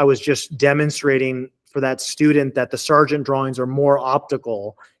 And I was just demonstrating for that student that the sergeant drawings are more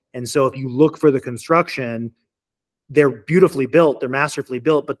optical. And so if you look for the construction, they're beautifully built, they're masterfully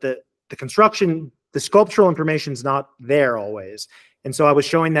built, but the construction, the sculptural information is not there always. And so I was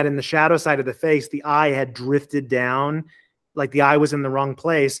showing that in the shadow side of the face, the eye had drifted down, like the eye was in the wrong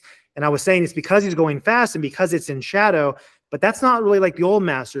place. And I was saying it's because he's going fast and because it's in shadow, but that's not really like the old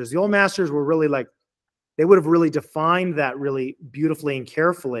masters. The old masters were really like, they would have really defined that really beautifully and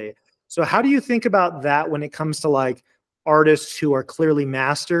carefully. So how do you think about that when it comes to like artists who are clearly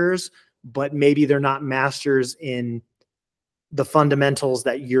masters, but maybe they're not masters in the fundamentals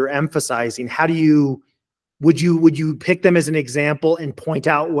that you're emphasizing? How do you, would you pick them as an example and point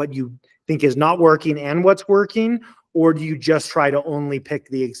out what you think is not working and what's working? Or do you just try to only pick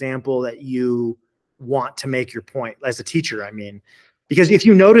the example that you want to make your point as a teacher? I mean, because if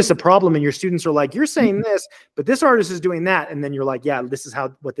you notice a problem and your students are like, you're saying this, but this artist is doing that. And then you're like, yeah, this is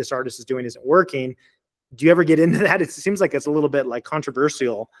how, what this artist is doing isn't working. Do you ever get into that? It seems like it's a little bit like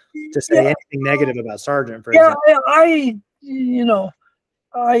controversial to say anything negative about Sargent, for example.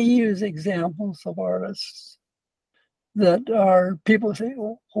 I use examples of artists that are, people say,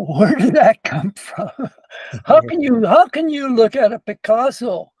 well, where did that come from? How can you look at a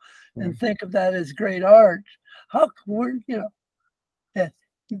Picasso and think of that as great art? Like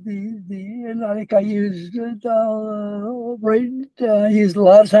I used I used a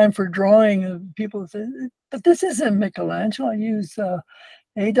lot of time for drawing. People say, but this isn't Michelangelo. I use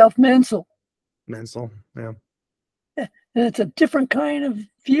Adolf Menzel. Yeah. And it's a different kind of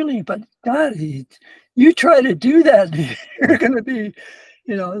feeling, but God, you try to do that, you're going to be,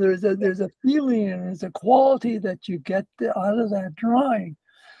 there's a feeling and there's a quality that you get out of that drawing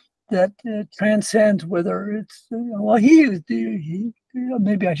that transcends whether it's,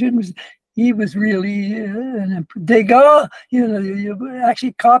 maybe I shouldn't. He was really Degas. You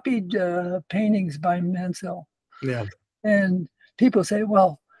actually copied paintings by Menzel. Yeah. And people say,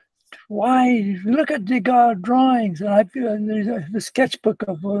 well, why? Look at Degas drawings. And there's a sketchbook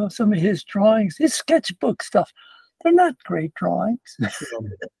of some of his drawings. His sketchbook stuff, they're not great drawings.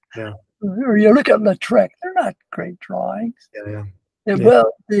 Yeah. Or you look at Lautrec, they're not great drawings. Yeah.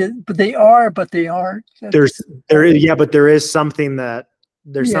 Well, but they are, but they aren't. But there is something that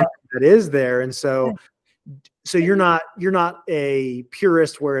something that is there, and so you're not a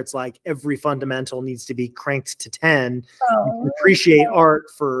purist where it's like every fundamental needs to be cranked to 10. You can appreciate art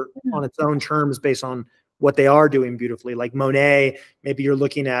on its own terms based on what they are doing beautifully. Like Monet, maybe you're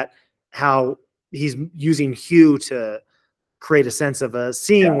looking at how he's using hue to create a sense of a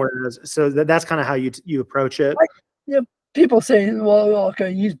scene, whereas that's kind of how you approach it. People say, well,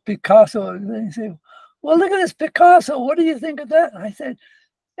 okay, use Picasso. And they say, well, look at this Picasso. What do you think of that? And I said,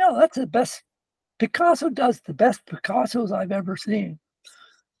 that's the best. Picasso does the best Picassos I've ever seen.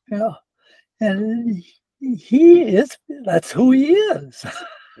 And that's who he is.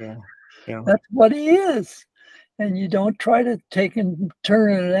 Yeah. That's what he is. And you don't try to take and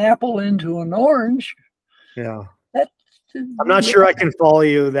turn an apple into an orange. Yeah. I'm not sure I can follow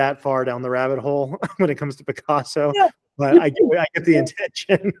you that far down the rabbit hole when it comes to Picasso, but I get the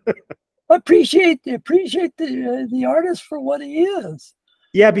intention. appreciate the artist for what he is.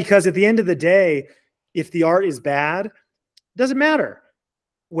 Yeah, because at the end of the day, if the art is bad, it doesn't matter.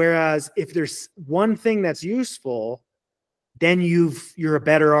 Whereas if there's one thing that's useful, then you're a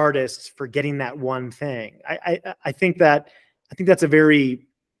better artist for getting that one thing. I think that's a very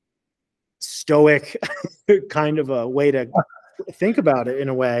stoic kind of a way to think about it. In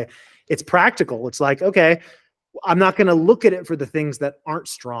a way, it's practical. It's like, okay, I'm not going to look at it for the things that aren't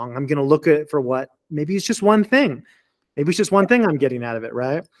strong. I'm going to look at it for what maybe it's just one thing. Maybe it's just one thing I'm getting out of it,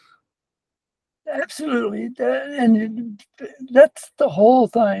 right? Absolutely. And that's the whole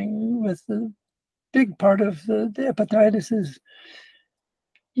thing with the big part of the hepatitis is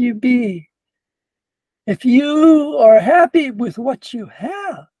if you are happy with what you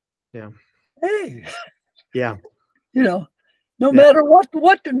have, yeah, hey, yeah, no matter what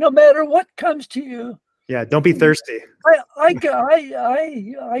comes to you, yeah, don't be thirsty. I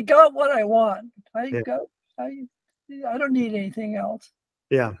got what I want. I don't need anything else.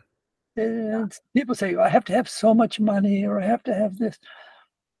 Yeah. And people say, I have to have so much money or I have to have this.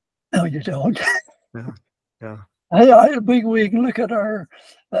 No, you don't. Yeah. We can look at our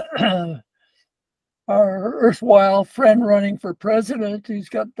erstwhile friend running for president. He's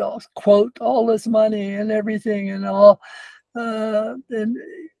got all this money and everything and all. And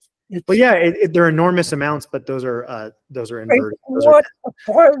well, yeah, they're enormous amounts, but those are inverted. The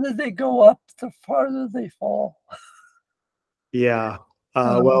farther they go up, the farther they fall. Yeah.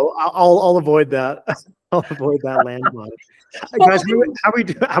 Well, I'll avoid that. I'll avoid that landmine. Guys, how we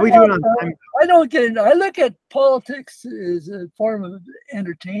doing on time? I don't get it. I look at politics as a form of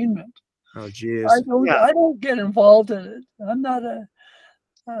entertainment. Oh, geez. I don't get involved in it. I'm not a.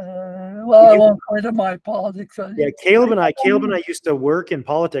 I won't go into my politics. Yeah, Caleb and I used to work in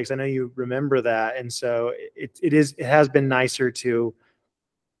politics. I know you remember that, and so it has been nicer to,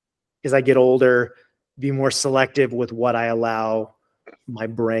 as I get older, be more selective with what I allow my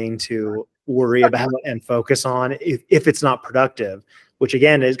brain to worry about and focus on if it's not productive, which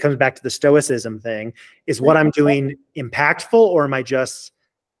again, it comes back to the stoicism thing. Is what I'm doing impactful, or am I just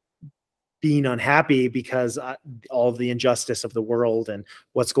being unhappy because all of the injustice of the world and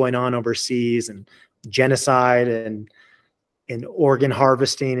what's going on overseas and genocide and organ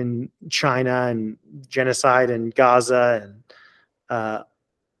harvesting in China and genocide in Gaza and I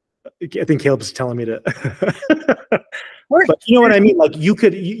think Caleb's telling me to but you know what I mean? Like you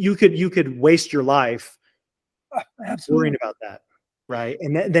could waste your life worrying about that, right?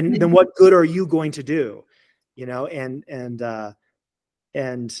 And then what good are you going to do?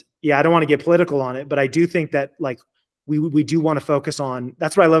 And yeah, I don't want to get political on it, but I do think that like we do want to focus on,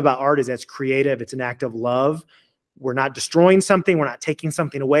 that's what I love about art, is it's creative. It's an act of love. We're not destroying something. We're not taking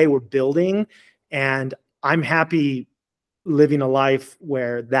something away. We're building. And I'm happy living a life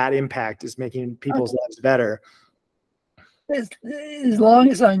where that impact is making people's lives better. As long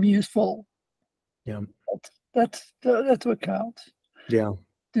as I'm useful. Yeah. That's what counts. Yeah.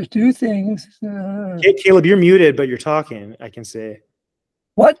 To do things. Caleb, you're muted, but you're talking, I can see.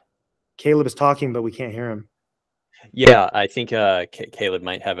 What? Caleb is talking, but we can't hear him. Yeah, I think Caleb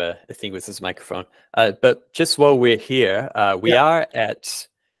might have a thing with his microphone. But just while we're here, we are at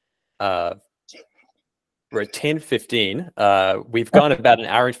we're at 10:15. We've gone about an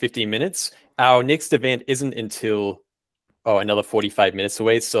hour and 15 minutes. Our next event isn't until another 45 minutes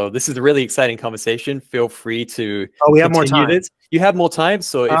away. So this is a really exciting conversation. Feel free to we have more time. This. You have more time.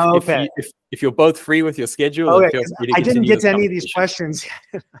 So if you're both free with your schedule, okay. feel free to I didn't get to any of these questions.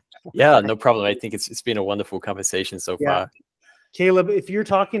 Yeah, no problem. I think it's been a wonderful conversation so far. Caleb, if you're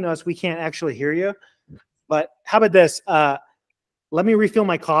talking to us, we can't actually hear you. But how about this? Let me refill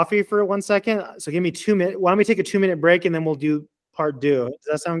my coffee for 1 second. So give me 2 minutes. Why don't we take a 2-minute break and then we'll do part 2. Does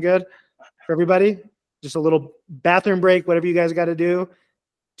that sound good for everybody? Just a little bathroom break, whatever you guys got to do.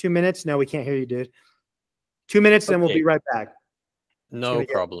 2 minutes. No, we can't hear you, dude. 2 minutes, then we'll be right back. No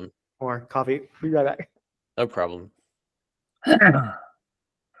problem. More coffee. Be right back. No problem.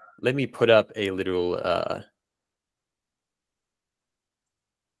 Let me put up a little.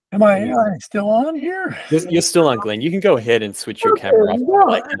 Am I still on here? You're still on, Glenn. You can go ahead and switch your camera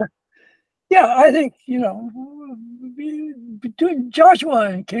off. Yeah, I think between Joshua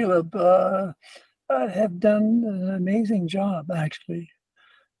and Caleb have done an amazing job, actually.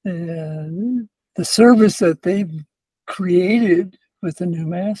 The service that they've created with the new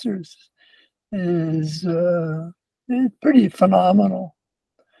masters is pretty phenomenal.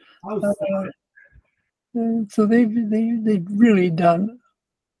 So they've really done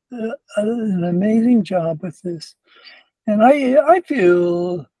an amazing job with this, and I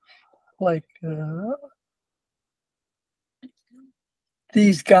feel like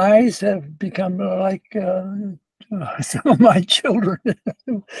these guys have become like some of my children.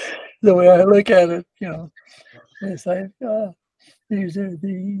 The way I look at it, is these are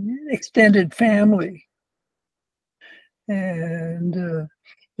the extended family, and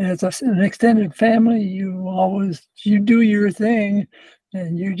as an extended family, you do your thing,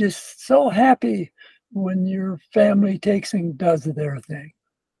 and you're just so happy when your family takes and does their thing.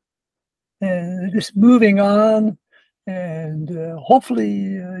 and just moving on. And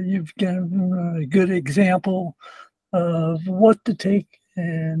hopefully you've given a good example of what to take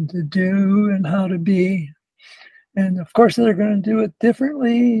and to do and how to be. And of course, they're going to do it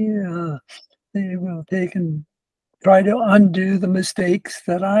differently. They will take and try to undo the mistakes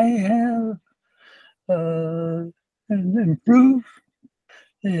that I have and improve.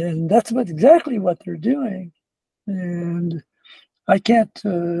 And that's exactly what they're doing. And I can't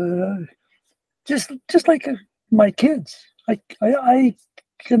just like my kids. I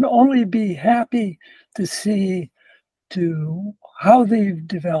can only be happy to see to how they've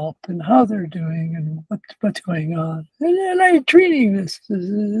developed and how they're doing and what's going on. And I'm treating this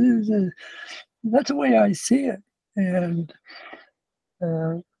that's the way I see it. And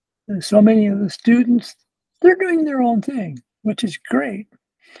so many of the students, they're doing their own thing, which is great.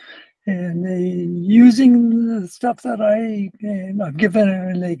 And they using the stuff that I've given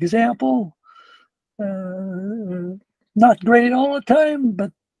an example. Not great all the time,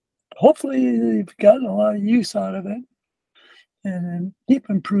 but hopefully they've gotten a lot of use out of it and keep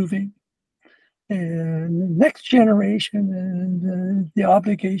improving. And next generation and the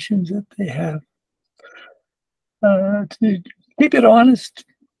obligations that they have to keep it honest,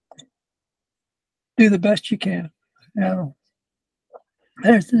 do the best you can. You know,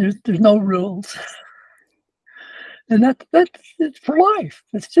 there's no rules, and that's it's for life.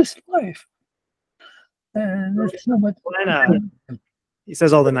 It's just life. And there's so much. He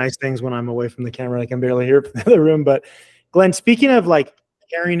says all the nice things when I'm away from the camera. I can barely hear from the other room. But Glenn, speaking of like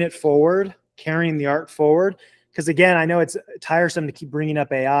carrying it forward, carrying the art forward, because again, I know it's tiresome to keep bringing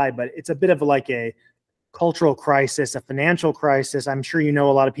up AI, but it's a bit of like a cultural crisis, a financial crisis. I'm sure you know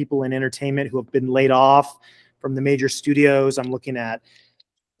a lot of people in entertainment who have been laid off from the major studios. I'm looking at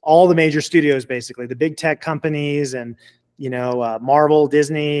all the major studios, basically the big tech companies and, you know, Marvel,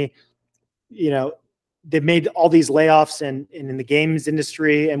 Disney, you know, they've made all these layoffs in the games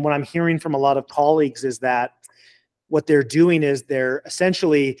industry. And what I'm hearing from a lot of colleagues is that what they're doing is they're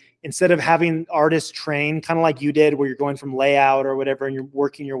essentially, instead of having artists train, kind of like you did, where you're going from layout or whatever, and you're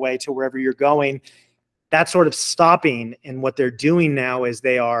working your way to wherever you're going, that's sort of stopping. And what they're doing now is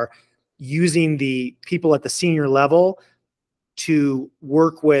they are using the people at the senior level to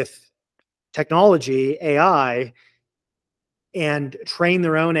work with technology, AI, and train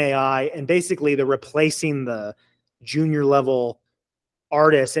their own AI. And basically they're replacing the junior level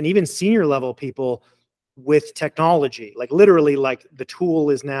artists and even senior level people with technology. Like literally, like the tool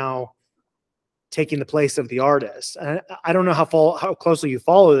is now taking the place of the artist. And I don't know how closely you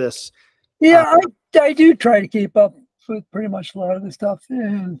follow this. Yeah, I do try to keep up with pretty much a lot of the stuff.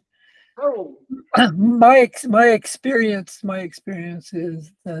 And my experience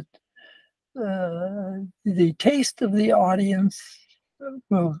is that the taste of the audience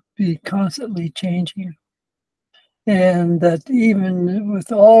will be constantly changing, and that even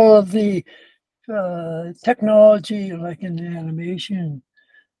with all of the technology, like in animation,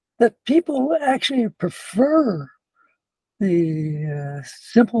 that people actually prefer the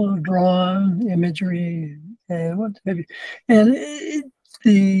simple drawn imagery and what have you. And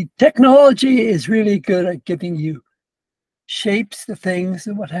the technology is really good at giving you shapes, the things,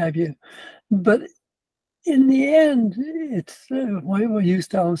 and what have you. But in the end, it's what we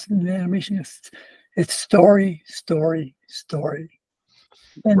used to in animation. It's story, story, story.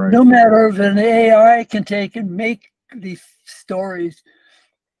 And Right. no matter if an AI can take and make these stories,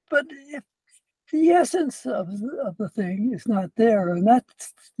 but if the essence of the thing is not there, and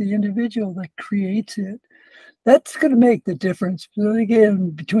that's the individual that creates it, that's going to make the difference.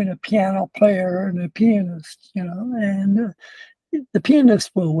 Again, between a piano player and a pianist, you know, and the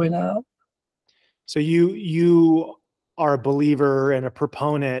pianist will win out. So you are a believer and a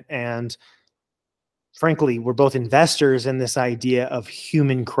proponent, and frankly, we're both investors in this idea of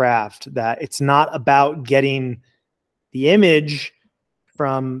human craft, that it's not about getting the image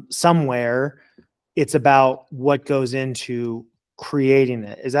from somewhere. It's about what goes into creating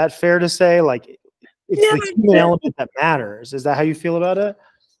it. Is that fair to say? Like, it's the human element that matters. Is that how you feel about it?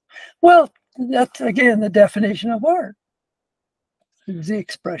 Well, that's again the definition of art. It's the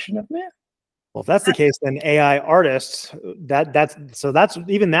expression of man. Well, if that's the case, then AI artists, that's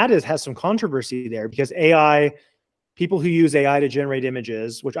even that has some controversy there, because AI, people who use AI to generate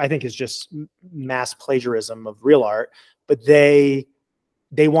images, which I think is just mass plagiarism of real art, but they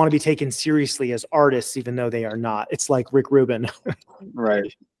want to be taken seriously as artists, even though they are not. It's like Rick Rubin.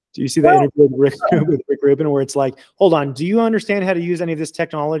 Right. Do you see that interview with Rick Rubin, where it's like, hold on, do you understand how to use any of this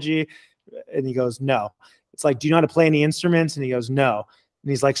technology? And he goes, no. It's like, do you know how to play any instruments? And he goes, no. And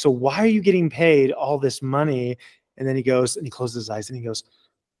he's like, so why are you getting paid all this money? And then he goes, and he closes his eyes and he goes,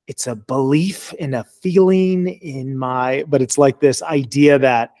 it's a belief and a feeling in my, but it's like this idea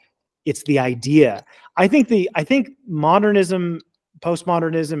that it's the idea. I think modernism,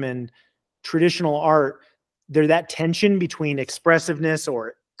 postmodernism, and traditional art, there's that tension between expressiveness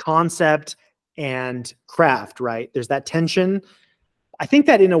or concept and craft, right? There's that tension. I think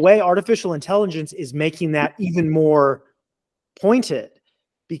that in a way, artificial intelligence is making that even more pointed,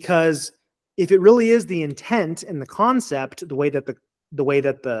 because if it really is the intent and the concept, the way that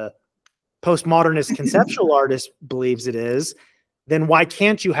the postmodernist conceptual artist believes it is, then why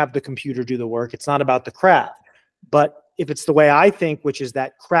can't you have the computer do the work? It's not about the craft. But if it's the way I think, which is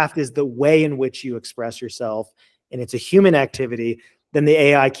that craft is the way in which you express yourself and it's a human activity, then the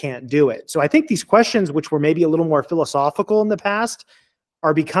AI can't do it. So I think these questions, which were maybe a little more philosophical in the past,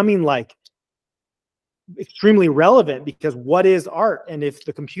 are becoming like extremely relevant, because what is art? And if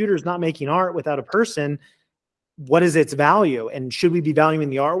the computer is not making art without a person, what is its value? And should we be valuing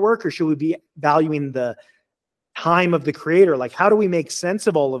the artwork, or should we be valuing the time of the creator? Like, how do we make sense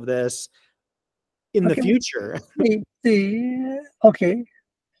of all of this in the future? Okay.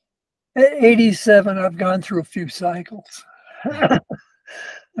 At 87, I've gone through a few cycles.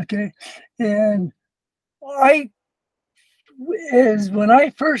 Okay. And when I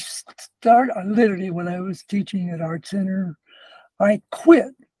first started, literally when I was teaching at Art Center, I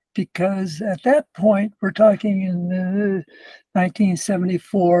quit, because at that point, we're talking in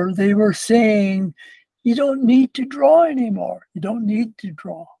 1974, they were saying, you don't need to draw anymore. You don't need to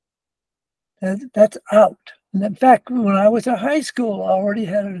draw. That's out. And in fact, when I was at high school, I already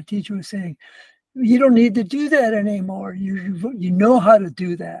had a teacher who was saying, you don't need to do that anymore. You know how to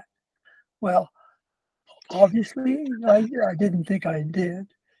do that. Well, obviously, I didn't think I did.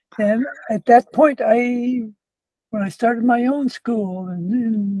 And at that point, when I started my own school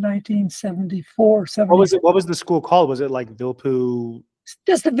in 1974, What was the school called? Was it like Vilppu?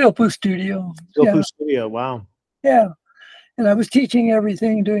 Just the Vilppu studio. Vilppu studio. Wow. Yeah. And I was teaching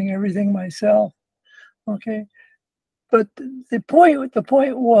everything, doing everything myself. Okay. But the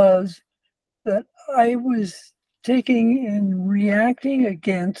point was that I was taking and reacting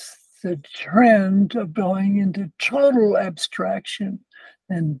against the trend of going into total abstraction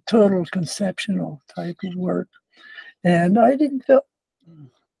and total conceptual type of work. And I didn't feel,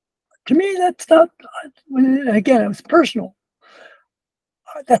 to me, that's not, again, it was personal.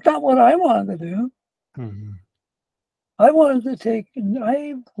 That's not what I wanted to do. Mm-hmm. I wanted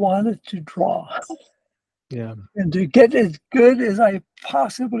to draw. Yeah. And to get as good as I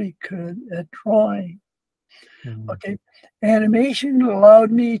possibly could at drawing. Mm-hmm. Okay. Animation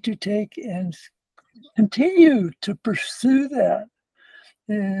allowed me to take and continue to pursue that.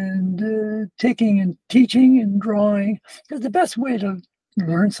 And taking and teaching and drawing, because the best way to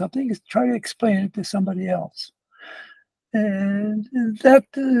learn something is try to explain it to somebody else. And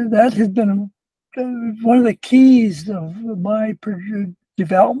that has been one of the keys of my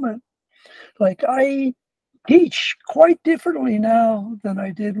development. Like, I teach quite differently now than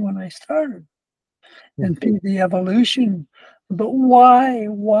I did when I started. And the evolution, but why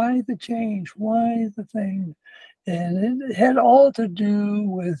the change? Why the thing? And it had all to do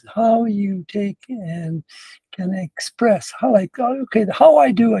with how you take and can express how, like, okay, how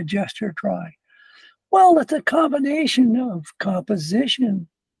I do a gesture drawing. Well, it's a combination of composition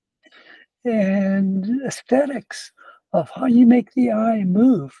and aesthetics of how you make the eye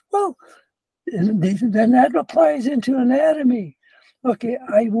move. Well, then that applies into anatomy. Okay,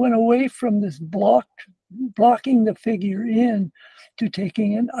 I went away from this blocking the figure in to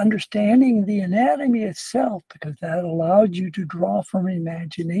taking and understanding the anatomy itself, because that allowed you to draw from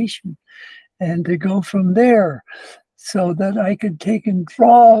imagination and to go from there, so that I could take and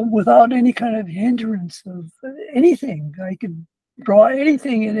draw without any kind of hindrance of anything. I could draw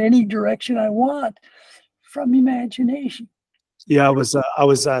anything in any direction I want from imagination. Yeah, I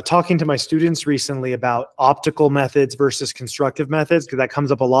was talking to my students recently about optical methods versus constructive methods, because that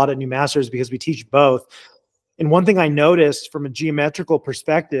comes up a lot at New Masters because we teach both. And one thing I noticed from a geometrical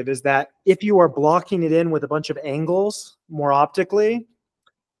perspective is that if you are blocking it in with a bunch of angles more optically,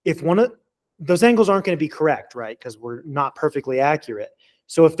 if one of those angles aren't going to be correct, right? Because we're not perfectly accurate.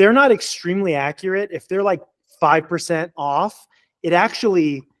 So if they're not extremely accurate, if they're like 5% off, it's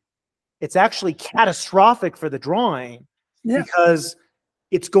actually catastrophic for the drawing. Yeah. Because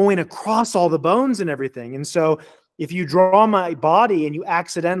it's going across all the bones and everything. And so if you draw my body and you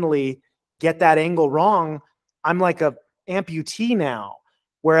accidentally get that angle wrong, I'm like a amputee now.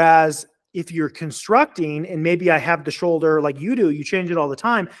 Whereas if you're constructing and maybe I have the shoulder like you do, you change it all the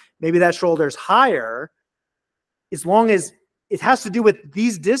time, maybe that shoulder's higher, as long as it has to do with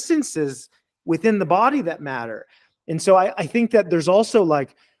these distances within the body that matter. And so I think that there's also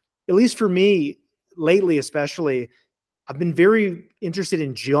like at least for me lately, especially, I've been very interested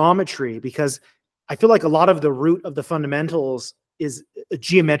in geometry because I feel like a lot of the root of the fundamentals is a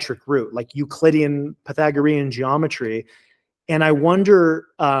geometric root, like Euclidean, Pythagorean geometry. And I wonder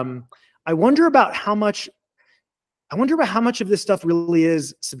about how much of this stuff really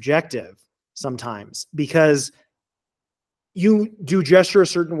is subjective sometimes, because you do gesture a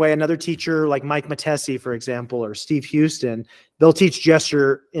certain way. Another teacher like Mike Matesi, for example, or Steve Houston, they'll teach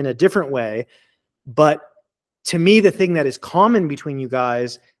gesture in a different way. But to me, the thing that is common between you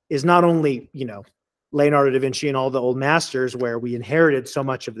guys is not only, Leonardo da Vinci and all the old masters where we inherited so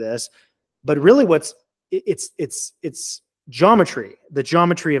much of this, but really it's geometry, the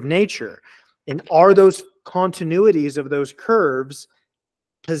geometry of nature. And are those continuities of those curves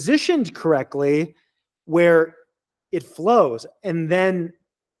positioned correctly where it flows? And then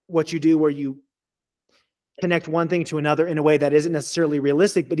what you do where you connect one thing to another in a way that isn't necessarily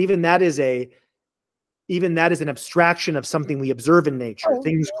realistic, but even that is an abstraction of something we observe in nature.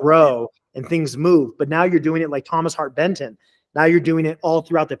 Things grow and things move, but now you're doing it like Thomas Hart Benton. Now you're doing it all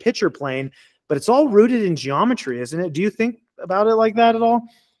throughout the picture plane, but it's all rooted in geometry, isn't it? Do you think about it like that at all?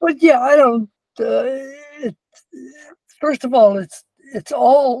 Well, yeah, I don't. First of all, it's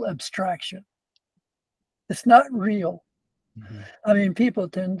all abstraction. It's not real. Mm-hmm. I mean, people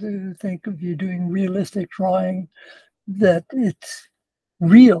tend to think of you doing realistic drawing that it's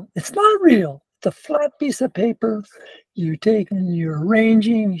real. It's not real. It's a flat piece of paper. You take and you're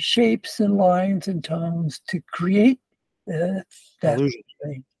arranging shapes and lines and tones to create that illusion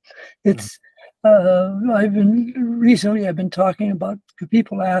thing. It's I've been talking about,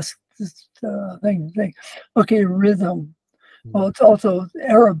 people ask this thing, okay, rhythm. Well, it's also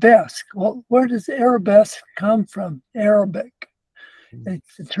arabesque. Well, where does arabesque come from? Arabic.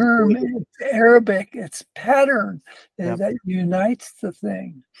 It's the term, it's Arabic, it's pattern that unites the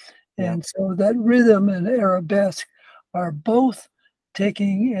thing. And so that rhythm and arabesque are both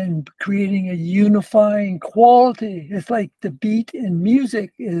taking and creating a unifying quality. It's like the beat in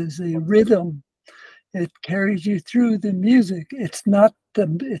music is a rhythm. It carries you through the music. It's not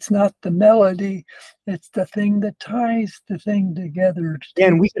the melody. It's the thing that ties the thing together.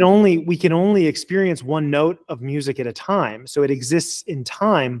 And we can only experience one note of music at a time. So it exists in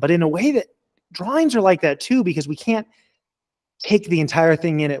time, but in a way that drawings are like that too, because we can't take the entire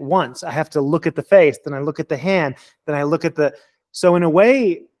thing in at once. I have to look at the face, then I look at the hand, then I look at so in a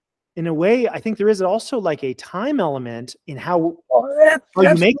way, I think there is also like a time element in how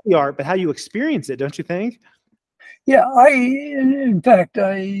you make the art, but how you experience it, don't you think? Yeah, in fact,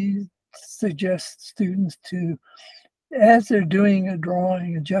 I suggest students to, as they're doing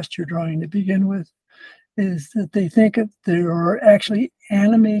a gesture drawing to begin with, is that they think that they are actually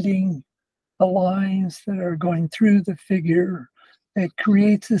animating the lines that are going through the figure. It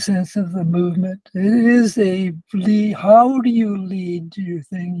creates a sense of the movement. It is a lead. How do you lead to your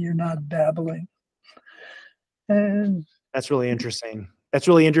thing? You're not babbling. And that's really interesting. That's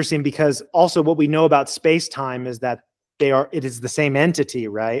really interesting because also what we know about space-time is that it is the same entity,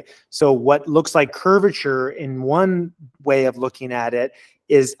 right? So what looks like curvature in one way of looking at it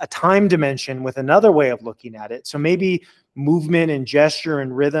is a time dimension with another way of looking at it. So maybe movement and gesture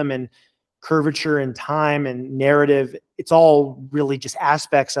and rhythm and curvature and time and narrative, it's all really just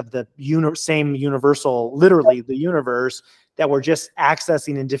aspects of the same universal, literally the universe, that we're just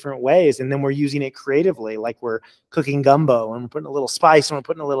accessing in different ways. And then we're using it creatively, like we're cooking gumbo and we're putting a little spice and we're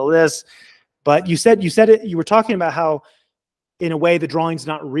putting a little this. But you were talking about how in a way the drawing's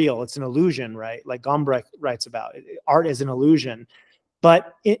not real, it's an illusion, right? Like Gombrich writes about it. Art is an illusion,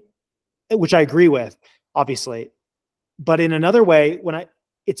 but which I agree with, obviously. But in another way,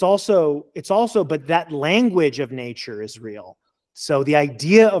 it's also, but that language of nature is real. So the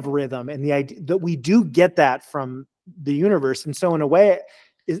idea of rhythm and the idea that we do get that from the universe. And so in a way,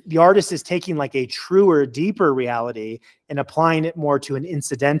 the artist is taking like a truer, deeper reality and applying it more to an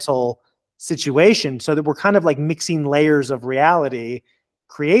incidental situation, so that we're kind of like mixing layers of reality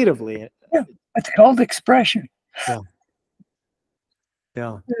creatively. Yeah, it's called expression.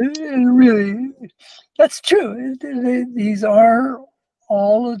 Yeah. Really, that's true. These are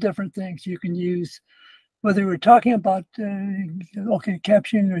all the different things you can use, whether we're talking about,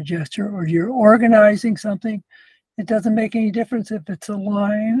 capturing a gesture or you're organizing something. It doesn't make any difference if it's a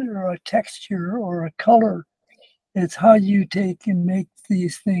line or a texture or a color. It's how you take and make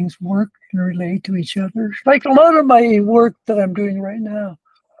these things work and relate to each other. Like a lot of my work that I'm doing right now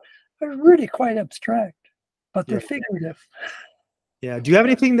are really quite abstract, but they're figurative. Yeah. Do you have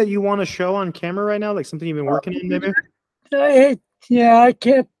anything that you want to show on camera right now? Like something you've been working on, maybe? Yeah, I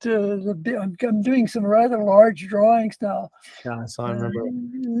can't. I'm doing some rather large drawings now. Yeah, so I remember.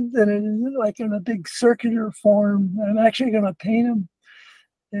 That like in a big circular form. I'm actually going to paint them,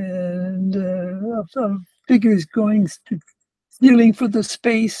 and of figures going feeling for the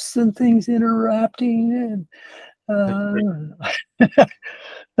space and things interacting, and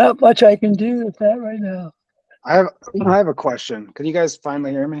not much I can do with that right now. I have a question. Can you guys finally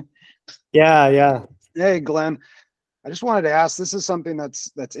hear me? Yeah, yeah. Hey, Glenn. I just wanted to ask, this is something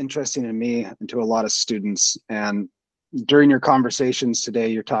that's interesting to me and to a lot of students. And during your conversations today,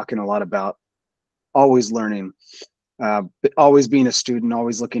 you're talking a lot about always learning, always being a student,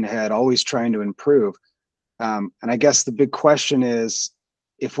 always looking ahead, always trying to improve. And I guess the big question is,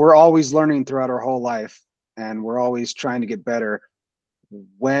 if we're always learning throughout our whole life and we're always trying to get better,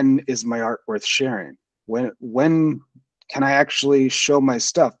 when is my art worth sharing? When can I actually show my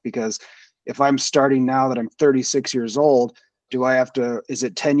stuff? Because if I'm starting now that I'm 36 years old, do I have to, is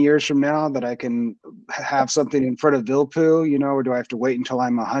it 10 years from now that I can have something in front of Vilppu, you know, or do I have to wait until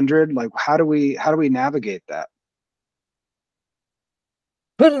I'm 100? Like, how do we navigate that?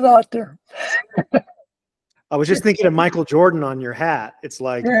 Put it out there. I was just thinking of Michael Jordan on your hat. It's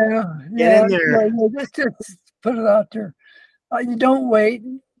like, yeah, in there. just put it out there. You don't wait,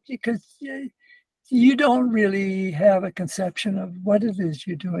 because you don't really have a conception of what it is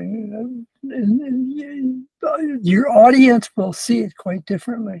you're doing. Your audience will see it quite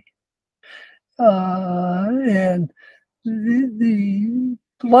differently. And a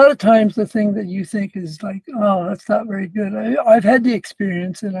lot of times the thing that you think is like, oh, that's not very good. I've had the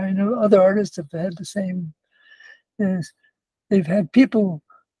experience, and I know other artists have had the same, is they've had people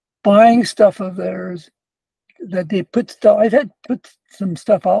buying stuff of theirs that they put stuff. I've had put some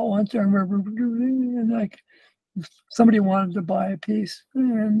stuff out once. I remember, and like somebody wanted to buy a piece,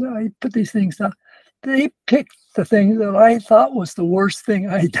 and I put these things out. They picked the thing that I thought was the worst thing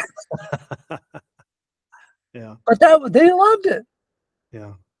I did. Yeah, but they loved it.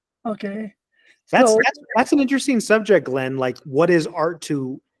 Yeah. Okay. That's an interesting subject, Glenn. Like, what is art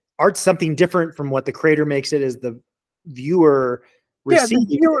to art? Something different from what the creator makes it as the viewer receives.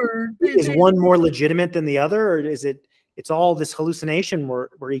 The viewer, is one more legitimate than the other, or is it? It's all this hallucination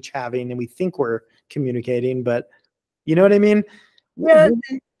we're each having, and we think we're communicating, but you know what I mean? Yeah,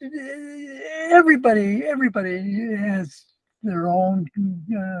 everybody has their own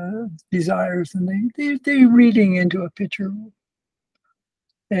desires, and they reading into a picture,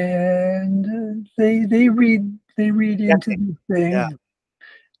 and they read into the thing. Yeah.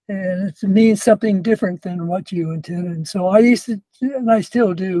 And it means something different than what you intended. So I used to, and I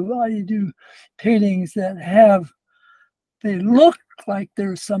still do, I do paintings that they look like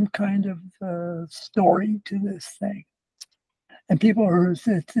there's some kind of story to this thing. And people are,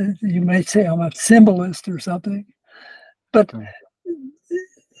 you might say I'm a symbolist or something, but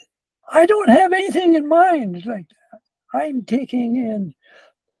I don't have anything in mind like that. I'm thinking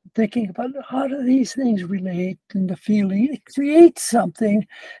about how do these things relate, and the feeling it creates something.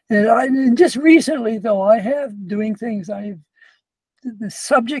 And just recently, though, I have doing things. The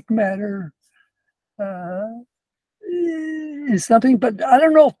subject matter is something, but I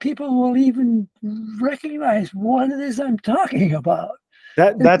don't know if people will even recognize what it is I'm talking about.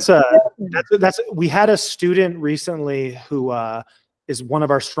 That's we had a student recently who is one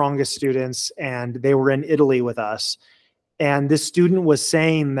of our strongest students, and they were in Italy with us. And this student was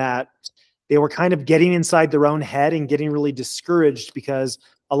saying that they were kind of getting inside their own head and getting really discouraged, because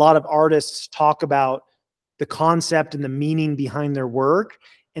a lot of artists talk about the concept and the meaning behind their work,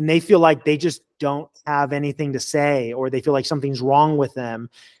 and they feel like they just don't have anything to say, or they feel like something's wrong with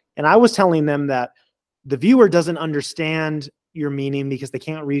them. And I was telling them that the viewer doesn't understand your meaning because they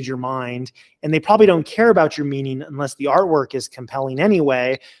can't read your mind, and they probably don't care about your meaning unless the artwork is compelling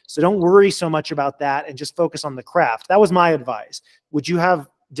anyway. So don't worry so much about that and just focus on the craft. That was my advice. Would you have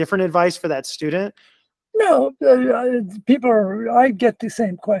different advice for that student? No, I get the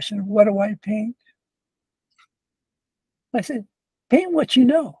same question. What do I paint? I said, paint what you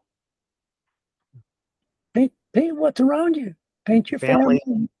know. Paint what's around you. Paint your family.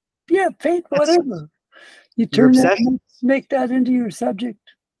 Yeah, paint whatever. You turn that, make that into your subject.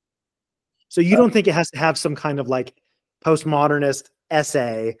 So you don't think it has to have some kind of like postmodernist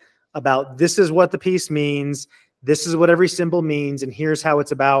essay about this is what the piece means, this is what every symbol means, and here's how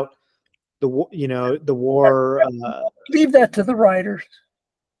it's about the war. Leave that to the writers.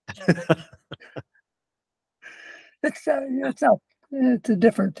 It's a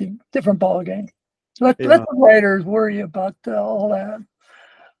different ball game. Let the writers worry about all that.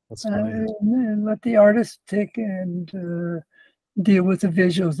 And let the artist take and deal with the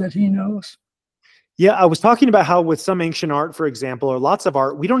visuals that he knows. Yeah, I was talking about how with some ancient art, for example, or lots of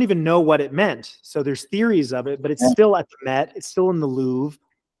art, we don't even know what it meant. So there's theories of it, but it's still at the Met, it's still in the Louvre,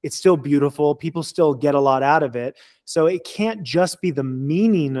 it's still beautiful. People still get a lot out of it. So it can't just be the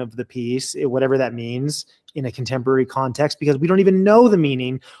meaning of the piece, whatever that means in a contemporary context, because we don't even know the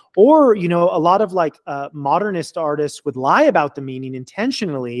meaning. Or, you know, a lot of like modernist artists would lie about the meaning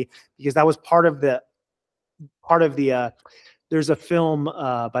intentionally, because that was part of the there's a film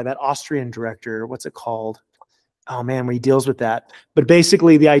by that Austrian director. What's it called? Oh man, where he deals with that. But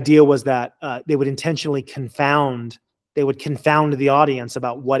basically the idea was that they would intentionally confound the audience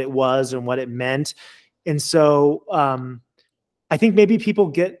about what it was and what it meant. And so I think maybe people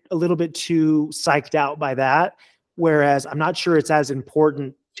get a little bit too psyched out by that. Whereas I'm not sure it's as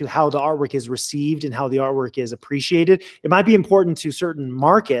important to how the artwork is received and how the artwork is appreciated. It might be important to certain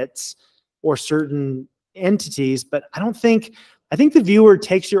markets or certain entities, but I think the viewer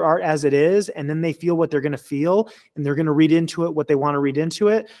takes your art as it is, and then they feel what they're going to feel, and they're going to read into it what they want to read into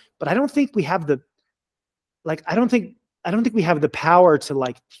it. But I don't think we have the, like, I don't think we have the power to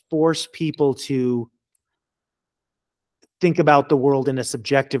like force people to think about the world in a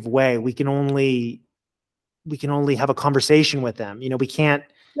subjective way. We can only have a conversation with them. You know, we can't.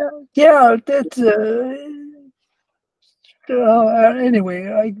 Yeah, that's anyway.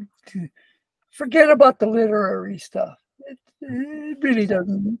 I forget about the literary stuff. It really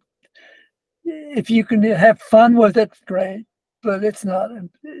doesn't. If you can have fun with it, great. But it's not.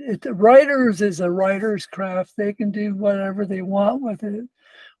 The writers is a writer's craft. They can do whatever they want with it.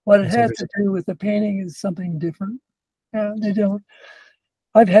 What it has to do with the painting is something different. They don't.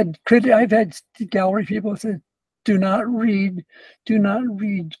 I've had gallery people say, do not read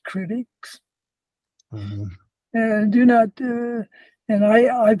critics, and do not. And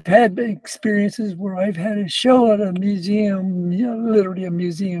I've had experiences where I've had a show at a museum, you know, literally a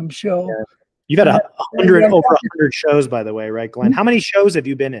museum show. Yeah. You've had over 100 shows, by the way, right, Glenn? How many shows have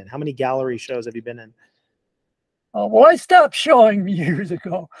you been in? How many gallery shows have you been in? Well, I stopped showing years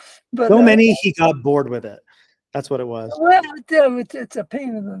ago, but so many he got bored with it. That's what it was. Well, it's a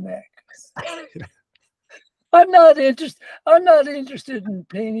pain in the neck. I'm not interested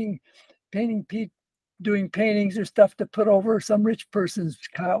in doing paintings or stuff to put over some rich person's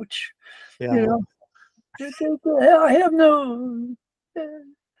couch. Yeah. You know, I have no.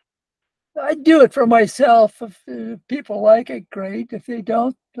 I do it for myself. If people like it, great. If they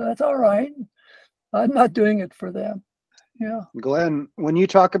don't, that's all right. I'm not doing it for them. Yeah. Glenn, when you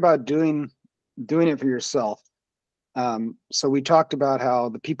talk about doing it for yourself, so we talked about how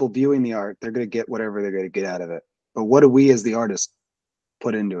the people viewing the art, they're going to get whatever they're going to get out of it. But what do we as the artist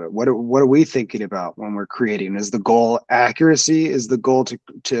put into it? What are we thinking about when we're creating? Is the goal accuracy? Is the goal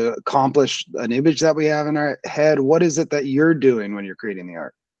to accomplish an image that we have in our head? What is it that you're doing when you're creating the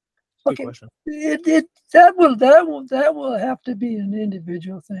art? Okay, that will have to be an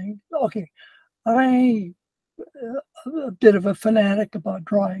individual thing. Okay, I'm a bit of a fanatic about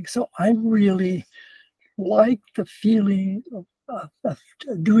drawing, so I really like the feeling of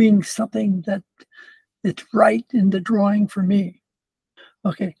doing something that it's right in the drawing for me.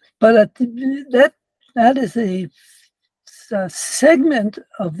 Okay, but that is a segment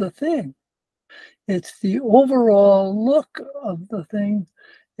of the thing. It's the overall look of the thing,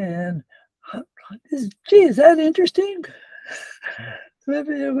 and gee, is that interesting?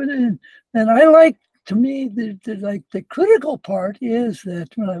 And I like, to me, the critical part is that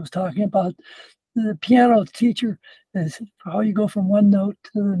when I was talking about the piano teacher, is how you go from one note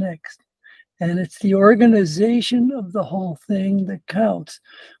to the next. And it's the organization of the whole thing that counts.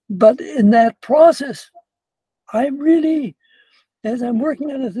 But in that process, I really, as I'm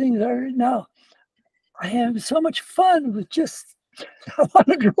working on the things right now, I have so much fun with just, I want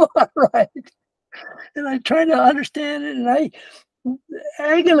to draw right. And I try to understand it, and I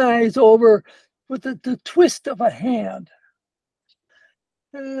agonize over with the twist of a hand.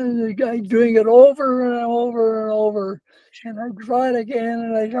 And the guy doing it over and over and over. And I draw it again,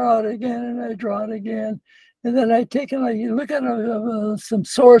 and I draw it again, and I draw it again. And then I take and I look at some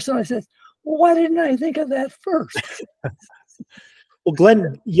source, and I said, well, why didn't I think of that first? Well,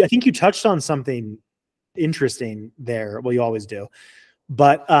 Glenn, I think you touched on something interesting there. Well, you always do.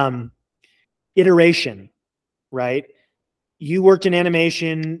 But iteration, right? You worked in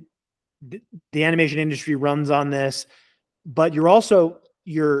animation. The animation industry runs on this. But you're also,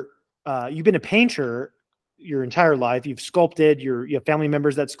 you've been a painter your entire life. You've sculpted, you have family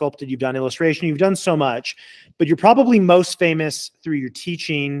members that sculpted, you've done illustration, you've done so much, but you're probably most famous through your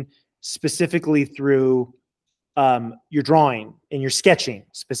teaching, specifically through your drawing and your sketching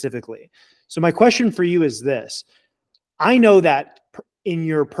specifically. So my question for you is this. I know that in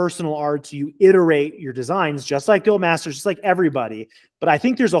your personal arts, you iterate your designs, just like the old masters, just like everybody. But I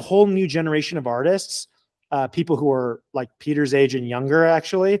think there's a whole new generation of artists, people who are like Peter's age and younger,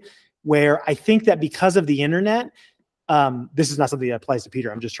 actually, where I think that because of the internet, this is not something that applies to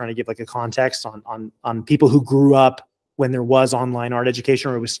Peter. I'm just trying to give like a context on people who grew up when there was online art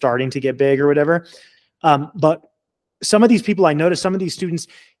education or it was starting to get big or whatever. But some of these people I noticed, some of these students,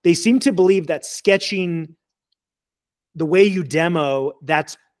 they seem to believe that sketching, the way you demo,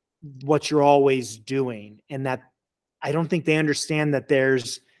 that's what you're always doing. And that I don't think they understand that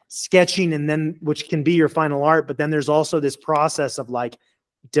there's sketching and then, which can be your final art, but then there's also this process of like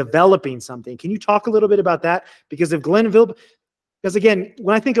developing something. Can you talk a little bit about that? Because if Glenn Vilppu, because again,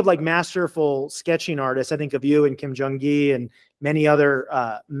 when I think of like masterful sketching artists, I think of you and Kim Jung-gi and many other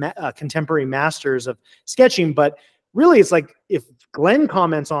contemporary masters of sketching. But really, it's like if Glenn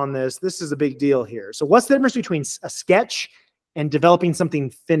comments on this, this is a big deal here. So what's the difference between a sketch and developing something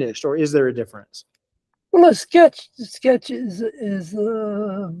finished, or is there a difference? Well, a sketch is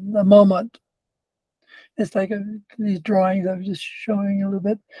a moment. It's like these drawings I was just showing a little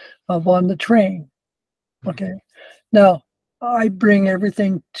bit of on the train. Okay. Now, I bring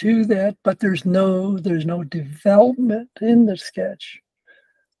everything to that, but there's no development in the sketch.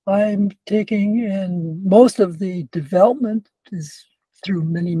 I'm taking, and most of the development is through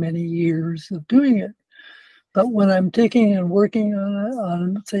many, many years of doing it. But when I'm taking and working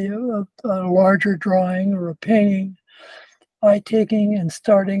on say, a larger drawing or a painting, I'm taking and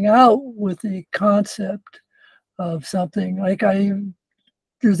starting out with the concept of something like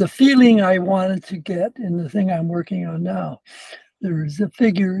there's a feeling I wanted to get in the thing I'm working on now. There's the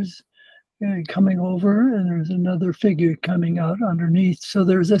figures coming over, and there's another figure coming out underneath. So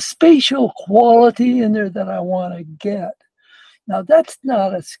there's a spatial quality in there that I want to get. Now, that's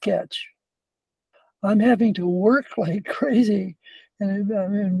not a sketch. I'm having to work like crazy. And I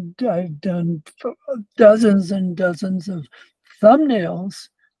mean, I've done dozens and dozens of thumbnails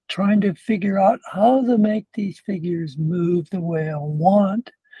trying to figure out how to make these figures move the way I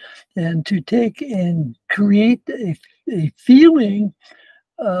want, and to take and create a feeling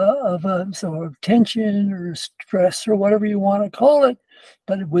of a sort of tension or stress or whatever you want to call it,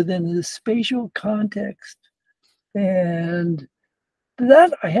 but within the spatial context. And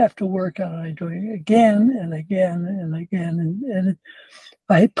that I have to work on. I'm doing again and again and again, and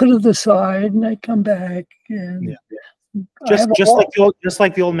I put it aside and I come back and just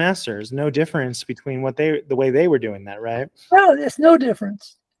like the old masters. No difference between the way they were doing that, right? No, there's no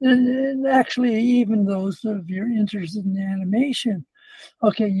difference. And actually, even those of you interested in animation,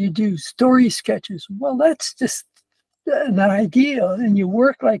 okay, you do story sketches. Well, that's just an idea, and you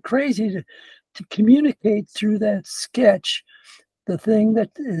work like crazy to communicate through that sketch the thing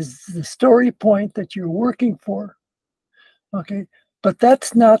that is the story point that you're working for. Okay, but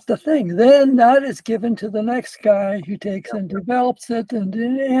that's not the thing. Then that is given to the next guy who takes and develops it and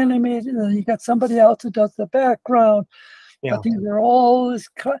animates it, and you got somebody else who does the background. Yeah. But these are all this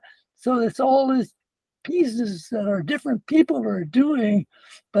so it's all these pieces that are different people are doing.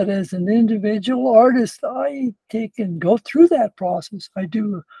 But as an individual artist, I take and go through that process. I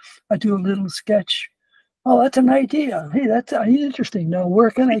do a little sketch. Oh, that's an idea. Hey, that's interesting. Now,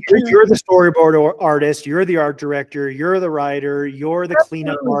 where can I? You're the storyboard artist. You're the art director. You're the writer. You're the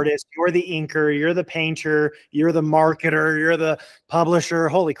cleanup artist. You're the inker. You're the painter. You're the marketer. You're the publisher.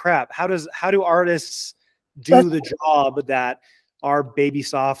 Holy crap! How do artists do the job that our baby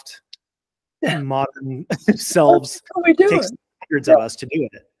soft modern selves takes hundreds of us to do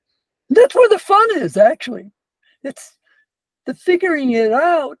it? That's where the fun is. Actually, it's the figuring it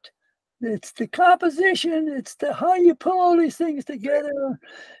out. It's the composition. It's the how you put all these things together,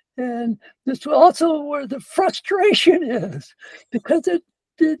 and this also where the frustration is, because it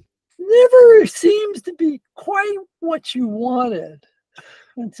never seems to be quite what you wanted,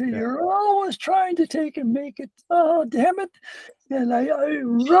 and so you're always trying to take and make it. Oh, damn it! And I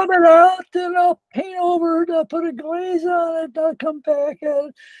rub it out, and I'll paint over it. I'll put a glaze on it. I'll come back at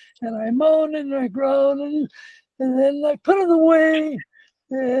it, and I moan and I groan, and then I put it away.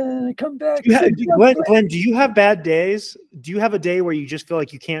 And I come back. Glenn, do you have bad days? Do you have a day where you just feel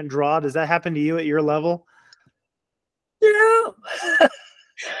like you can't draw? Does that happen to you at your level? Yeah.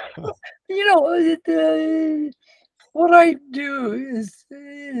 What I do is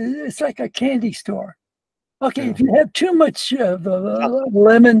it's like a candy store. Okay, if you have too much of a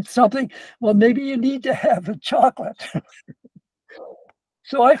lemon something, well, maybe you need to have a chocolate.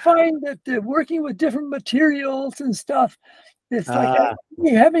 So I find that working with different materials and stuff, it's like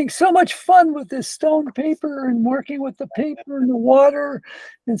you're having so much fun with this stone paper and working with the paper and the water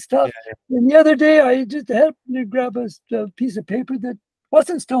and stuff. And the other day, I just happened to grab a piece of paper that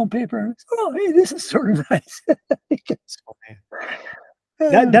wasn't stone paper. Oh, hey, this is sort of nice.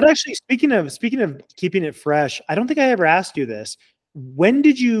 That actually, speaking of keeping it fresh, I don't think I ever asked you this. When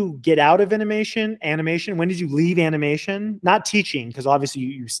did you get out of animation? When did you leave animation? Not teaching, because obviously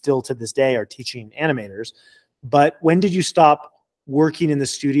you still to this day are teaching animators, but when did you stop working in the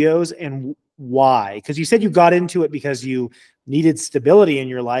studios, and why? Because you said you got into it because you needed stability in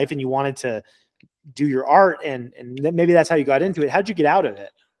your life and you wanted to do your art, and maybe that's how you got into it. How'd you get out of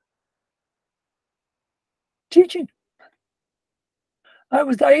it? Teaching. I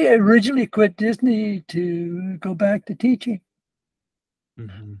originally quit Disney to go back to teaching.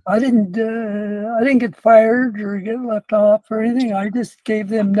 Mm-hmm. I didn't get fired or get left off or anything. I just gave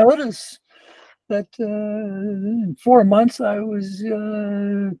them notice that in 4 months I was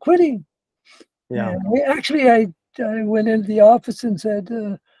quitting. Yeah. And I went into the office and said,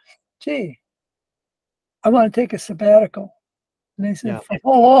 gee, I want to take a sabbatical. And they said, for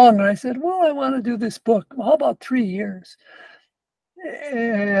how long? And I said, well, I want to do this book. Well, how about 3 years?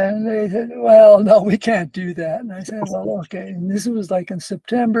 And they said, well, no, we can't do that. And I said, well, okay. And this was like in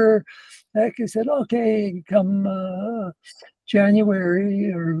September. They said, okay, come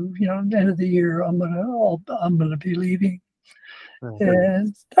January or end of the year, I'm gonna be leaving.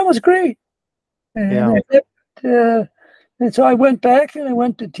 And that was great. And and so I went back and I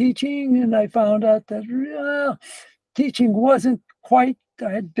went to teaching, and I found out that teaching wasn't quite.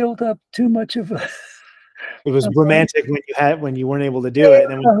 I had built up too much of a. It was romantic when you weren't able to do it.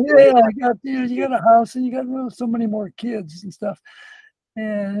 And then you got a house and you got so many more kids and stuff,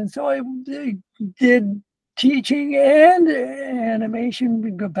 and so I did teaching and animation.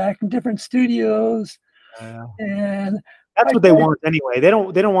 We go back in different studios, and that's what they want anyway. They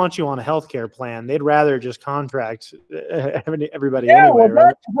don't want you on a healthcare plan. They'd rather just contract everybody anyway.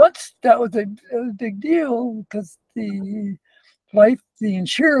 Well, that was a big deal, because the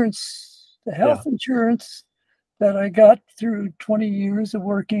insurance, the health insurance that I got through 20 years of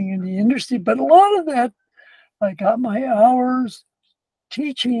working in the industry, but a lot of that I got my hours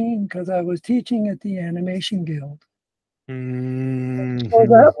teaching because I was teaching at the Animation Guild. Mm-hmm. So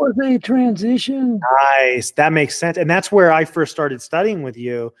that was a transition. Nice. That makes sense. And that's where I first started studying with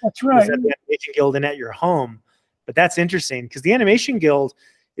you. That's right. At the Animation Guild and at your home. But that's interesting, because the Animation Guild,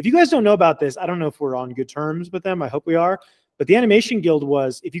 if you guys don't know about this, I don't know if we're on good terms with them. I hope we are. But the Animation Guild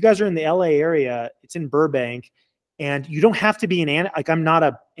was, if you guys are in the LA area, it's in Burbank, and you don't have to be I'm not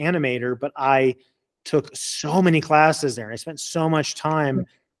an animator, but I took so many classes there and I spent so much time.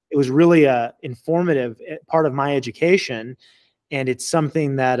 It was really a informative part of my education. And it's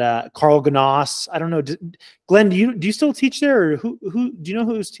something that Carl Gnoss, I don't know, Glenn, do you still teach there, or who do you know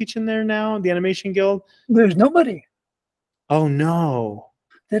who's teaching there now, the Animation Guild? There's nobody. Oh no,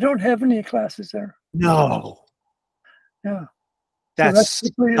 they don't have any classes there. No, yeah, that's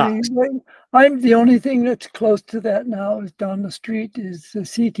I'm the only thing that's close to that now is down the street is the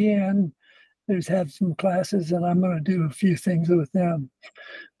CTN. There's have some classes, and I'm going to do a few things with them.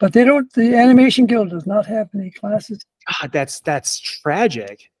 But they don't. The Animation Guild does not have any classes. God, that's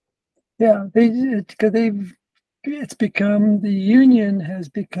tragic. Yeah, because it's become, the union has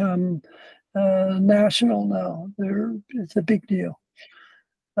become national now. It's a big deal.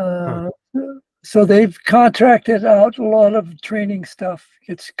 So they've contracted out a lot of training stuff.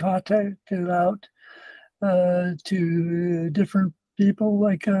 It's contracted out to different people,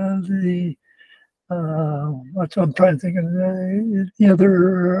 like what I'm trying to think of the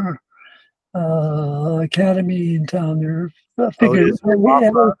other academy in town. They're figure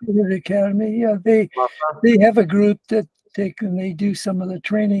academy. Yeah, they have a group that they do some of the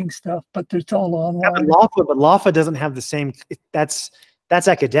training stuff, but it's all online. Yeah, but LAFA doesn't have the same. That's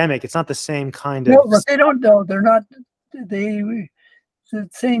academic. It's not the same kind of. No, but they don't know. They're not. The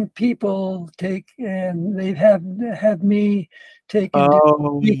same people take, and they have me taking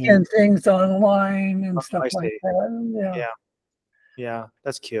weekend things online and stuff like that. Yeah,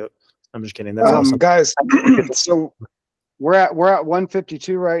 that's cute. I'm just kidding. That's awesome, guys. So we're at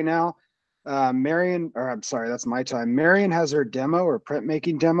 1:52 right now. Marion, or I'm sorry, that's my time. Marion has her demo or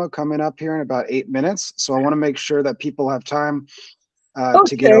printmaking demo coming up here in about 8 minutes. So I want to make sure that people have time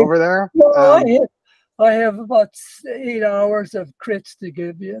to get over there. Well, I have about 8 hours of crits to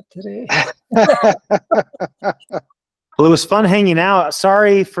give you today. Well, it was fun hanging out.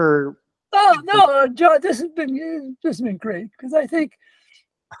 Sorry for. Oh no, John, this has been great, because I think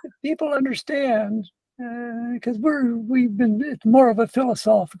people understand, because it's more of a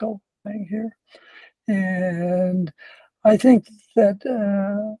philosophical thing here, and I think that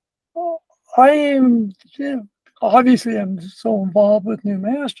I am obviously I'm so involved with New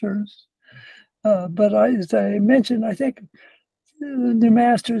Masters, but as I mentioned, I think New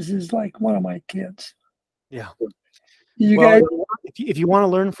Masters is like one of my kids. Yeah. You Well, guys, if you want to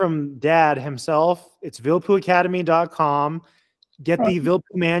learn from Dad himself, it's vilppuacademy.com. Get the Vilppu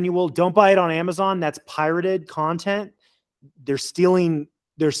manual. Don't buy it on Amazon. That's pirated content. They're stealing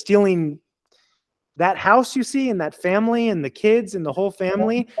that house you see and that family and the kids and the whole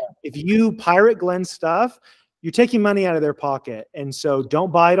family. If you pirate Glenn's stuff, you're taking money out of their pocket. And so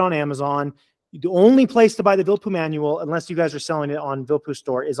don't buy it on Amazon. The only place to buy the Vilppu manual, unless you guys are selling it on Vilppu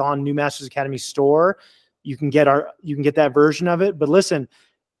store, is on New Masters Academy store. You can get that version of it. But listen,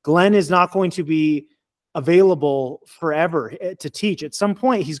 Glenn is not going to be available forever to teach. At some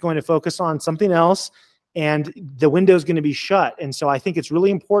point, he's going to focus on something else, and the window is going to be shut. And so I think it's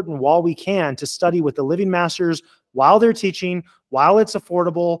really important while we can to study with the living masters while they're teaching, while it's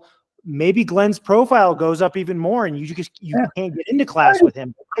affordable. Maybe Glenn's profile goes up even more and you can't get into class with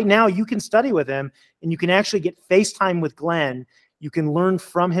him. Right now you can study with him and you can actually get FaceTime with Glenn. You can learn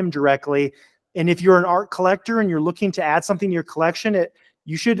from him directly. And if you're an art collector and you're looking to add something to your collection,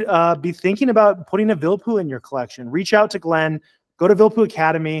 you should be thinking about putting a Vilppu in your collection. Reach out to Glenn, go to Vilppu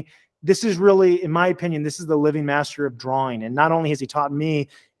Academy. This is really, in my opinion, this is the living master of drawing. And not only has he taught me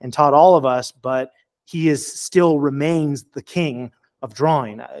and taught all of us, but he still remains the king of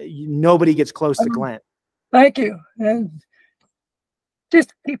drawing. Nobody gets close to Glenn. Thank you. And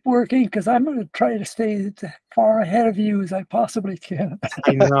just keep working, because I'm going to try to stay as far ahead of you as I possibly can.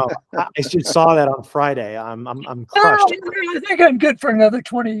 I know. I just saw that on Friday. I'm crushed. I think I'm good for another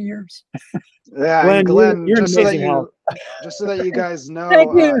 20 years. Yeah, Glenn, you're just so that you guys know,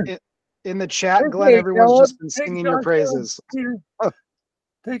 in the chat, Glenn, everyone's just been singing your praises.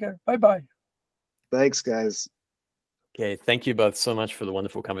 Take care. Bye-bye. Thanks, guys. Okay, thank you both so much for the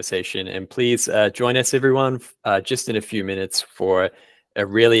wonderful conversation. And please join us, everyone, just in a few minutes for a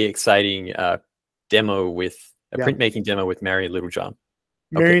really exciting demo with a printmaking demo with Marion Littlejohn.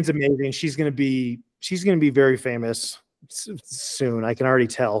 Marion's amazing. She's going to be very famous soon. I can already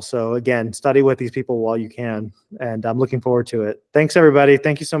tell. So again, study with these people while you can. And I'm looking forward to it. Thanks, everybody.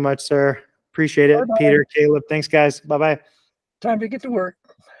 Thank you so much, sir. Appreciate it. Bye-bye. Peter, Caleb. Thanks, guys. Bye-bye. Time to get to work.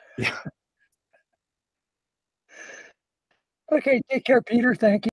 Yeah. Okay, take care, Peter. Thank you.